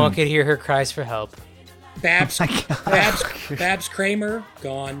soon. No one could hear her cries for help. Babs Kramer,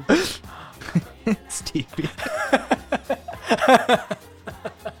 gone. Stevie.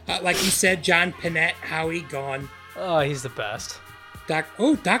 Like you said, John Panette, Howie, gone. Oh, he's the best.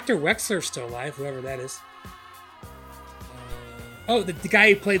 Dr. Wexler's still alive, whoever that is. The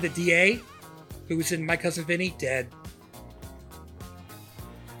guy who played the DA, who was in My Cousin Vinny, dead.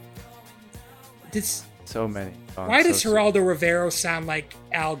 So many. Oh, Why so does soon. Geraldo Rivero sound like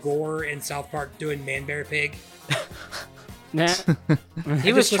Al Gore in South Park doing Man Bear Pig? He I was just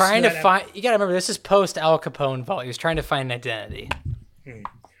listened trying to to that find. You gotta remember, this is post Al Capone vault. He was trying to find an identity.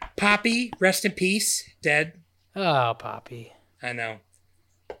 Poppy, rest in peace, dead. Oh, Poppy. I know.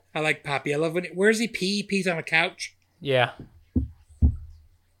 I like Poppy. I love when. Where's he pee? He pees on a couch. Yeah.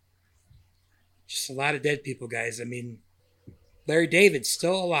 Just a lot of dead people, guys. I mean, Larry David's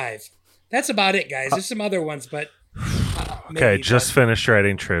still alive. That's about it, guys. There's some other ones, but Okay, just finished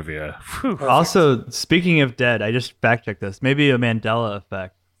writing trivia. Whew. Also, speaking of dead, I just fact checked this. Maybe a Mandela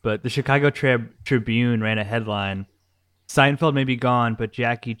effect, but the Chicago Tribune ran a headline: Seinfeld may be gone, but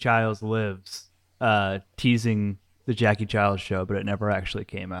Jackie Childs lives, teasing the Jackie Childs show, but it never actually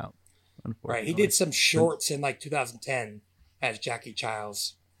came out. Right. He did some shorts in like 2010 as Jackie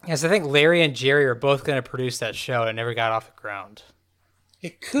Childs. Yes, I think Larry and Jerry are both going to produce that show, and it never got off the ground.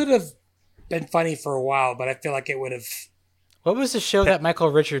 It could have been funny for a while, but I feel like it would have. What was the show that Michael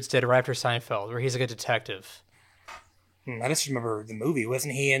Richards did right after Seinfeld, where he's like a detective? I just remember the movie.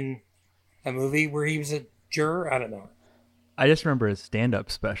 Wasn't he in a movie where he was a juror? I don't know. I just remember his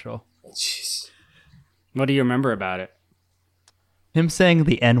stand-up special. Jeez. What do you remember about it? Him saying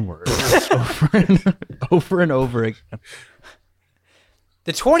the N-word over and over again.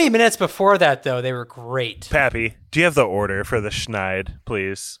 The 20 minutes before that, though, they were great. Pappy, do you have the order for the Schneid,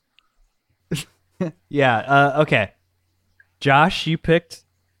 please? Yeah, okay. Josh, you picked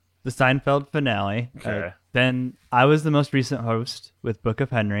the Seinfeld finale. Okay. Then I was the most recent host with Book of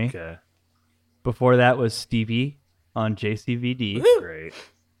Henry. Okay. Before that was Stevie on JCVD. Great.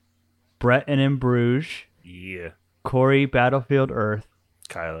 Brett and In Bruges. Yeah. Corey, Battlefield Earth.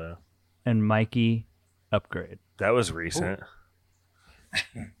 Kylo. And Mikey, Upgrade. That was recent.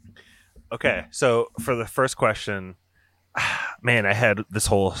 Okay, so for the first question, man, I had this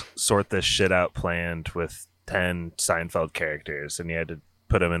whole sort this shit out planned with 10 Seinfeld characters, and you had to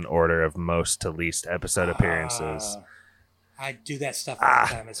put them in order of most to least episode appearances. I do that stuff all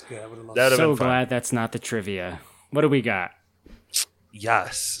the time. It's good. I would have loved That'd it. have So been fun. glad that's not the trivia. What do we got?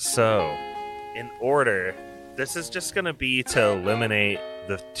 Yes, so in order, this is just going to be to eliminate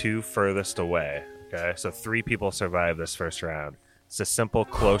the two furthest away. Okay, so 3 people survive this first round. It's a simple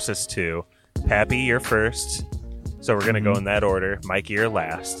closest to. Pappy, you're first. So we're going to go in that order. Mikey, you're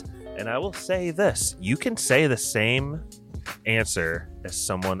last. And I will say this. You can say the same answer as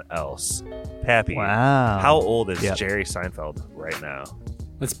someone else. Pappy, Wow. how old is Yep. Jerry Seinfeld right now?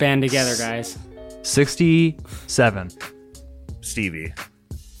 Let's band together, guys. 67. Stevie.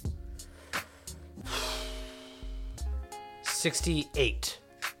 68.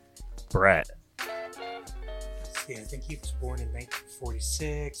 Brett. Yeah, I think he was born in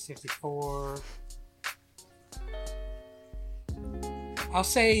 1946, 54. I'll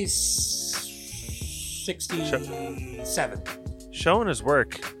say 67. Showing his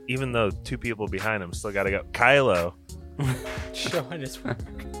work, even though 2 people behind him still got to go. Kylo. Showing his work.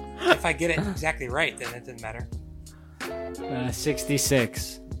 If I get it exactly right, then it doesn't matter.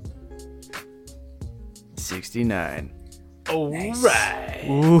 66. 69. All Nice. right.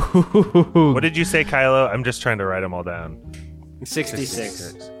 Ooh. What did you say, Kylo? I'm just trying to write them all down.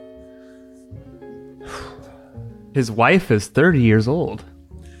 66. His wife is 30 years old.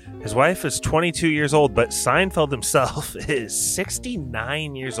 His wife is 22 years old, but Seinfeld himself is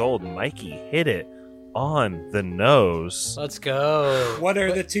 69 years old. Mikey hit it on the nose. Let's go. What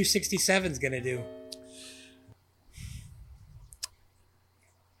are the 267s going to do?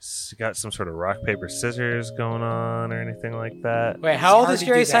 Got some sort of rock, paper, scissors going on or anything like that. Wait, how old hard is to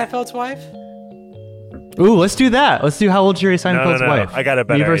Jerry do that. Seinfeld's wife? Ooh, let's do that. Let's do how old Jerry Seinfeld's no. wife. I got a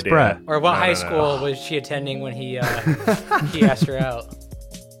better Me versus idea. Brett. Or what No, high no. school was she attending when he he asked her out?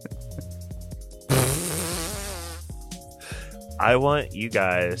 I want you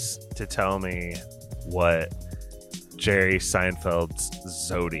guys to tell me what Jerry Seinfeld's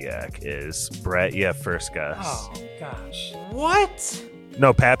zodiac is. Brett, you have first guess. Oh, gosh. What?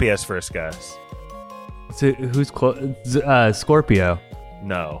 No, Pappy has first guess. So who's Scorpio?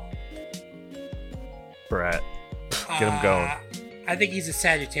 No. Brett, get him going. I think he's a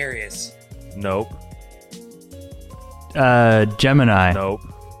Sagittarius. Nope. Gemini. Nope.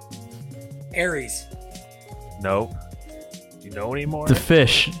 Aries. Nope. Do you know any more? The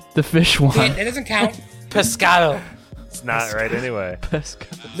fish one. Yeah, it doesn't count. Pescado. It's not right anyway.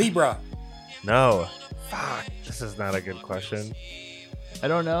 Libra. No. Fuck. This is not a good question. I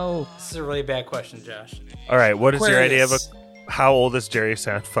don't know. This is a really bad question, Josh. All right. What is your idea of Aquarius. how old is Jerry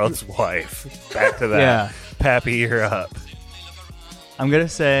Seinfeld's wife? Back to that. Yeah. Pappy, you're up. I'm gonna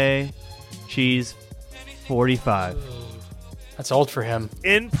say she's 45. That's old for him.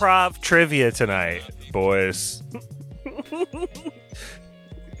 Improv trivia tonight, boys.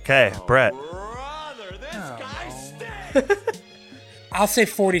 Okay, Brett. I'll say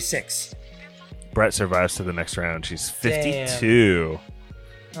 46. Brett survives to the next round. She's 52.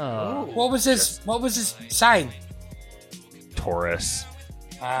 Oh, What was his sign? Taurus.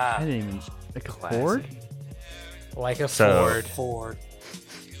 Ah, I didn't even like a Ford. Like a So- Ford. Ford.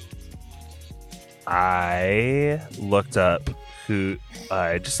 I looked up who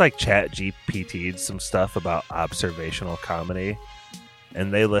just like chat GPT'd some stuff about observational comedy,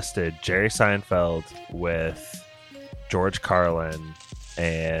 and they listed Jerry Seinfeld with George Carlin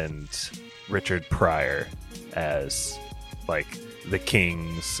and Richard Pryor as like the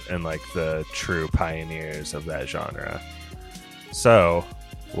kings and like the true pioneers of that genre. So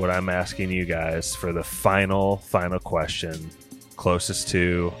what I'm asking you guys for the final question, closest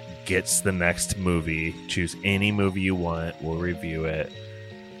to gets the next movie. Choose any movie you want. We'll review it.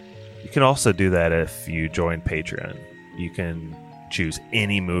 You can also do that if you join Patreon. You can choose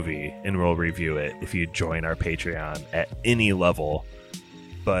any movie and we'll review it if you join our Patreon at any level.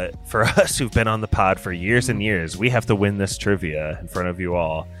 But for us who've been on the pod for years and years, we have to win this trivia in front of you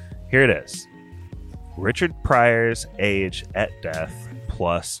all. Here it is. Richard Pryor's age at death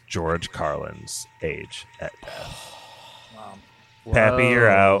plus George Carlin's age at death. Pappy, you're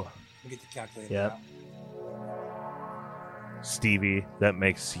out. Get the calculator Yep. out. Stevie, that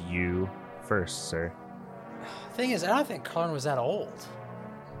makes you first, sir. Thing is, I don't think Carlin was that old.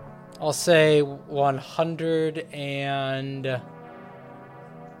 I'll say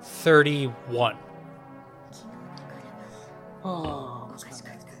 131. Oh,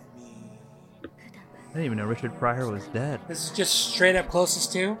 I didn't even know Richard Pryor was dead. this is just straight up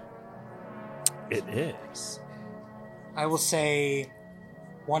closest to. It is. I will say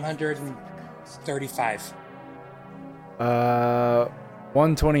 135.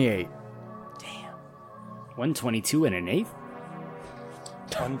 128. 122 and an eighth?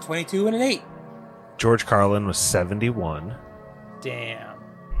 122 and an 8. George Carlin was 71. Damn.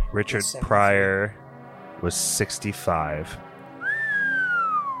 Richard 73. Pryor was 65.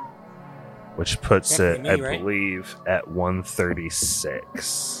 Which puts Definitely it, me, I right? believe, at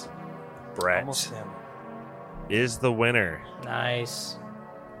 136. Brett Almost him. is the winner. Nice.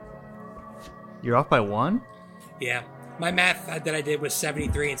 You're off by 1? Yeah. My math that I did was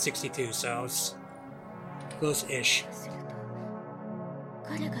 73 and 62, so I was close-ish.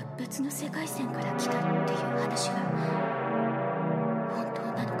 彼が別の世界線から来たっていう話が本当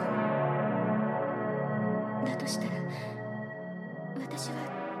なのかも。だとしたら私は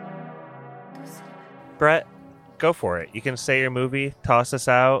どうすれば。 Brett, go for it. You can say your movie, toss us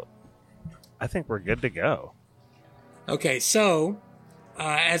out. I think we're good to go. Okay, so,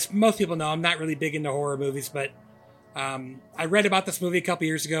 as most people know, I'm not really big into horror movies, but I read about this movie a couple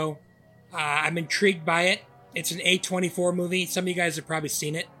years ago. I'm intrigued by it. It's an A24 movie. Some of you guys have probably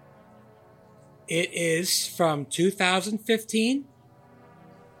seen it. It is from 2015.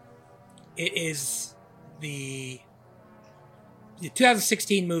 It is the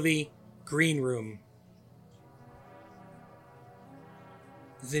 2016 movie Green Room.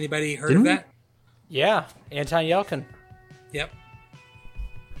 Has anybody heard of that? Yeah, Anton Yelkin. Yep.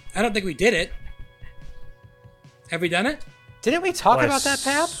 I don't think we did it. Have we done it? Didn't we talk about that,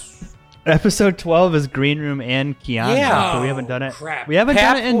 Pap? Episode 12 is Green Room and Keanu. Yeah. But we haven't done it. Crap. We haven't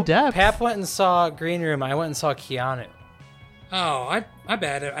done it in depth. Pap went and saw Green Room. I went and saw Keanu. Oh, I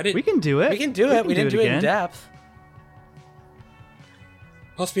bad. I didn't. We can do it. We can do it. We didn't do it in again. depth.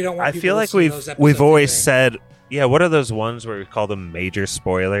 Plus, we don't want I people feel like listening to those we've episodes always anyway. said, yeah, what are those ones where we call them major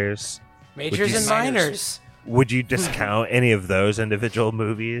spoilers? Majors you- and minors. Would you discount any of those individual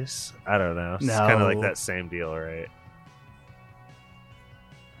movies? I don't know. It's kind of like No. that same deal, right?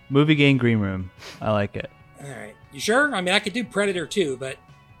 Movie game Green Room. I like it. All right. You sure? I mean, I could do Predator 2, but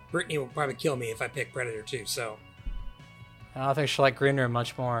Brittany will probably kill me if I pick Predator 2, so. I don't think she'll like Green Room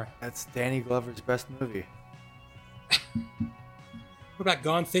much more. That's Danny Glover's best movie. What about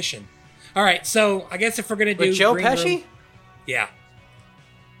Gone Fishing? All right, so I guess if we're going to do With Joe Green Pesci? Room, yeah.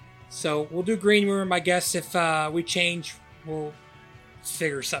 So we'll do Green Room. I guess if we change, we'll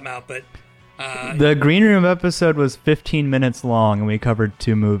figure something out, but The Green Room episode was 15 minutes long, and we covered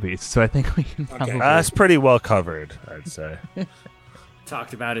 2 movies. So I think we can probably... That's pretty well covered, I'd say.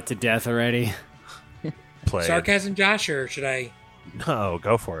 Talked about it to death already. Played. sarcasm, Josh, or should I? No,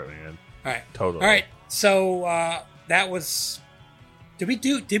 go for it, man. All right. Totally. All right. So that was. Did we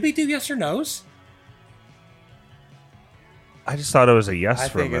do yes or no's? I just thought it was a yes I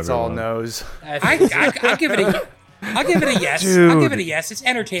from think it's everyone. all no's. I'll give it a. I'll give it a yes. I'll Dude. give it a yes. It's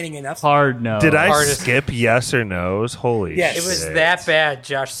entertaining enough. Hard no. Did I Hardest- skip yes or no's? Holy Yes. shit. It was that bad.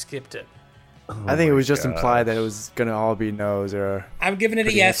 Josh skipped it. I think it was just God. implied that it was gonna all be no's or I'm giving it a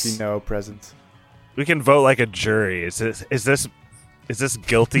pretty yes. hefty no presents. We can vote like a jury. Is this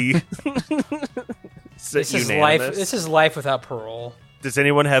guilty? This is life. This is life without parole. Does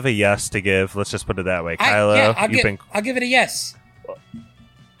anyone have a yes to give? Let's just put it that way. Kylo, I'll you've give it a yes.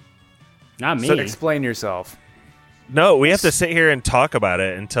 Not me. So Explain yourself. No, we have to sit here and talk about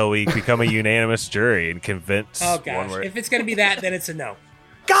it until we become a unanimous jury and convince Oh one gosh, word. if it's gonna be that, then it's a no.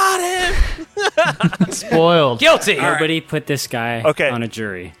 Got him. Spoiled. Guilty. Nobody put this guy Okay. on a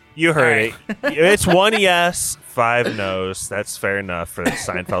jury. You heard it. It's 1 yes, 5 no's. That's fair enough for the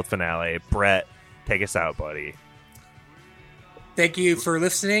Seinfeld finale. Brett, take us out, buddy. Thank you for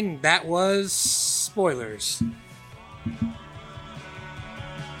listening. That was spoilers.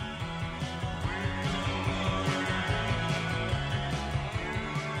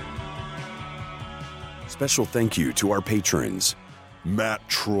 Special thank you to our patrons, Matt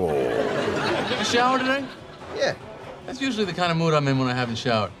Troll, You shower today? Yeah. That's usually the kind of mood I'm in when I haven't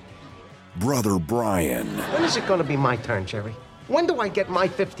showered. Brother Brian, When is it going to be my turn, Jerry? When do I get my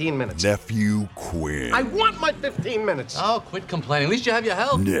 15 minutes? Nephew Quinn. I want my 15 minutes. Oh, quit complaining. At least you have your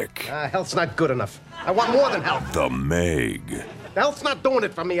health. Nick. Health's not good enough. I want more than health. The Meg. Health's not doing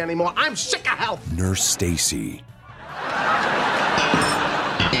it for me anymore. I'm sick of health. Nurse Stacy.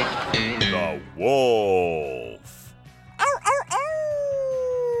 The Wolf.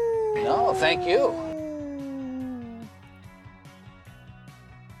 No, thank you.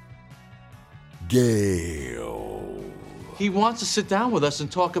 Gale. He wants to sit down with us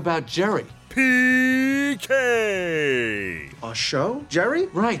and talk about Jerry. PK. A show? Jerry?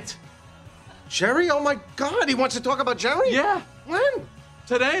 Right. Jerry? Oh my God, he wants to talk about Jerry? Yeah. When?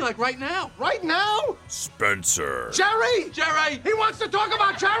 Today, like right now. Right now? Spencer. Jerry! Jerry! He wants to talk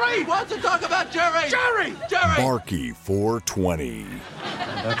about Jerry! He wants to talk about Jerry! Jerry! Jerry! Barky 420.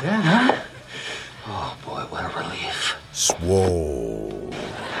 About that, huh? Oh, boy, what a relief. Swole.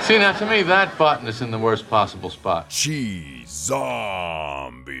 See, now to me, that button is in the worst possible spot. Cheese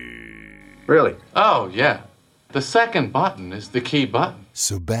Zombie. Really? Oh, yeah. The second button is the key button.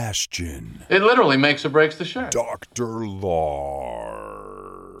 Sebastian. It literally makes or breaks the shirt. Dr. Lar.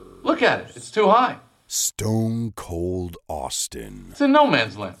 Look at it. It's too high. Stone Cold Austin. It's in no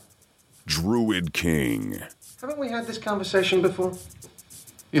man's land. Druid King. Haven't we had this conversation before?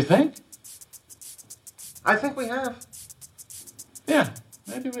 You think? I think we have. Yeah,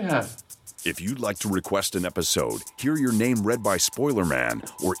 maybe we have. If you'd like to request an episode, hear your name read by Spoiler Man,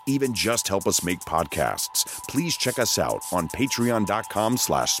 or even just help us make podcasts, please check us out on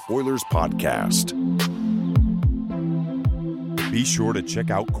patreon.com/spoilerspodcast. Be sure to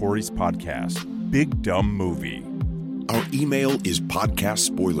check out Corey's podcast, Big Dumb Movie. Our email is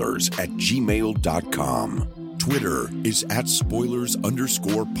podcastspoilers@gmail.com. Twitter is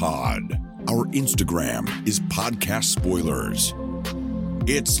 @spoilers_pod. Our Instagram is Podcast Spoilers.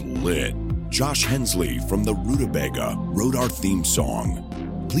 It's lit. Josh Hensley from the Rutabaga wrote our theme song.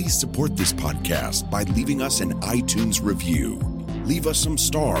 Please support this podcast by leaving us an iTunes review. Leave us some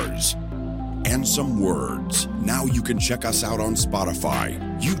stars and some words. Now you can check us out on Spotify,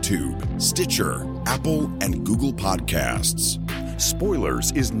 YouTube, Stitcher, Apple, and Google Podcasts.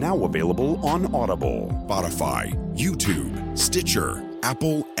 Spoilers is now available on Audible, Spotify, YouTube, Stitcher,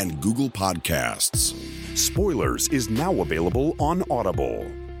 Apple, and Google Podcasts. Spoilers is now available on Audible.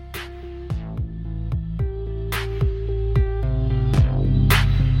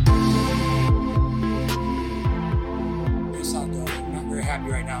 I'm not very happy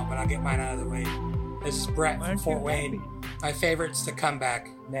right now, but I'll get mine out of the way. This is Brett from Fort Wayne. My favorite's The Comeback.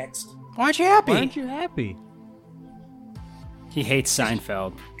 Next. Why aren't you happy? Why aren't you happy? He hates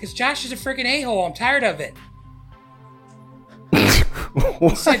Seinfeld. Because Josh is a freaking a-hole. I'm tired of it. He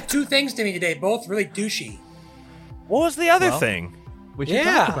said two things to me today, both really douchey. What was the other thing? We should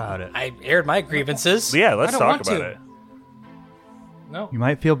talk about it. I aired my grievances. Yeah, let's I don't talk want about to. it. No. You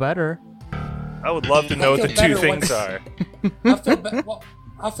might feel better. I would love to know what the two things are.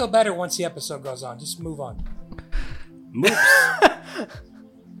 I'll feel better once the episode goes on. Just move on.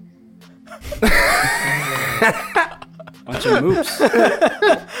 Bunch of moops.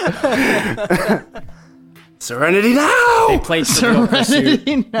 Serenity now! They played Trivial Pursuit.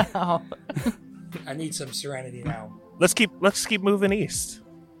 Serenity now. I need some serenity now. Let's keep moving east.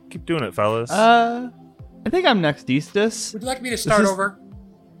 Keep doing it, fellas. I think I'm next, Eastus. Would you like me to start over?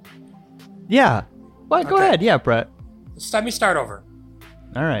 Yeah. What? Go Okay. ahead. Yeah, Brett. Let me start over.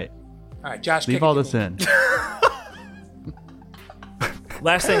 All right. All right, Josh. Leave kick all it. this in.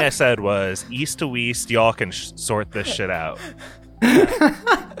 Last thing I said was east to west, y'all can sort this shit out.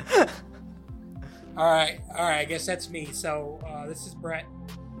 All right. I guess that's me. So this is Brett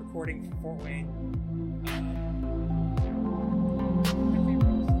recording from Fort Wayne.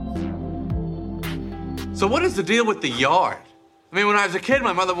 So what is the deal with the yard? I mean, when I was a kid,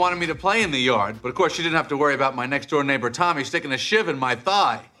 my mother wanted me to play in the yard, but of course she didn't have to worry about my next door neighbor Tommy sticking a shiv in my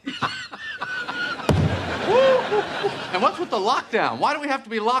thigh. And what's with the lockdown? Why do we have to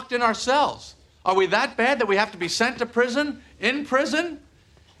be locked in ourselves? Are we that bad that we have to be sent to prison? In prison?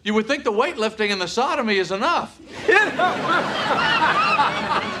 You would think the weightlifting and the sodomy is enough.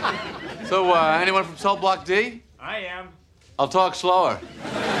 So, anyone from Cell Block D? I am. I'll talk slower.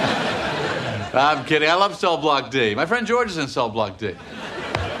 I'm kidding. I love Cell Block D. My friend George is in Cell Block D.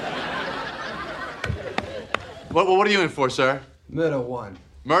 What are you in for, sir? Murder 1.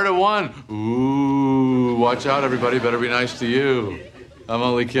 Murder 1. Ooh, watch out, everybody. Better be nice to you. I'm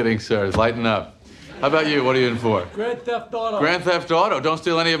only kidding, sir. Lighten up. How about you? What are you in for? Grand Theft Auto. Grand Theft Auto. Don't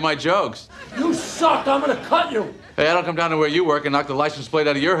steal any of my jokes. You suck. I'm gonna cut you. Hey, I don't come down to where you work and knock the license plate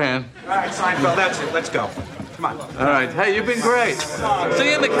out of your hand. All right, Seinfeld, that's it. Let's go. Come on. All right. Hey, you've been great. See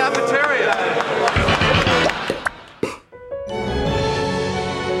you in the cafeteria.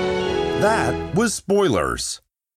 That was Spoilers.